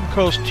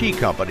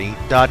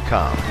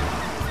emeraldcoastteacompany.com.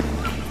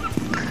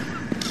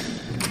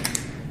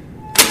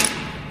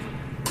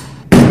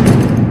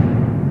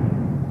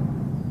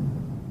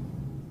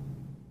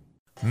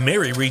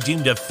 Mary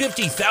redeemed a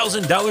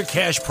 $50,000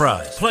 cash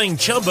prize playing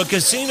Chumba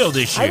Casino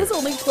this year. I was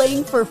only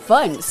playing for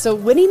fun, so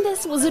winning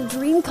this was a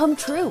dream come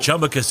true.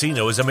 Chumba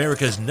Casino is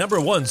America's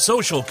 #1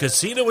 social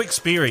casino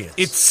experience.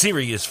 It's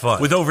serious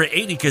fun. With over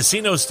 80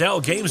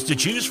 casino-style games to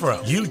choose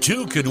from, you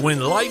too could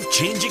win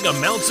life-changing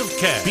amounts of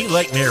cash. Be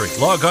like Mary.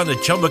 Log on to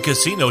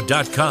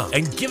ChumbaCasino.com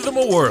and give them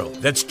a whirl.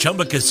 That's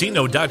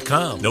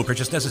ChumbaCasino.com. No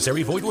purchase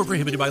necessary. Void or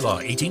prohibited by law.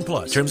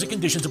 18+. Terms and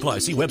conditions apply.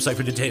 See website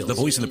for details. The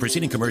voice in the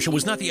preceding commercial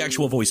was not the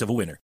actual voice of a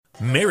winner.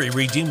 Mary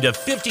redeemed a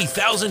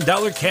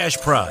 $50,000 cash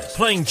prize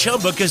playing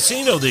Chumba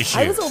Casino this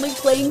year. I was only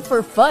playing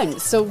for fun,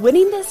 so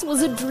winning this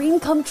was a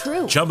dream come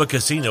true. Chumba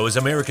Casino is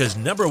America's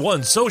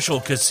 #1 social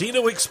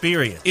casino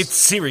experience. It's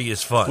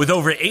serious fun. With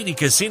over 80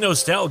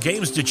 casino-style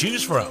games to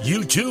choose from,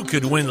 you too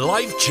could win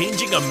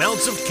life-changing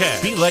amounts of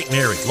cash. Be like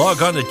Mary.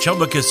 Log on to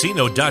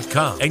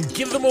ChumbaCasino.com and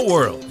give them a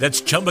whirl.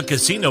 That's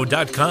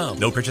ChumbaCasino.com.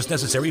 No purchase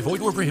necessary.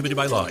 Void where prohibited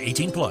by law.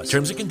 18+.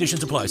 Terms and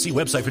conditions apply. See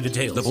website for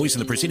details. The voice in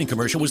the preceding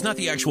commercial was not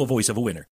the actual voice of a winner.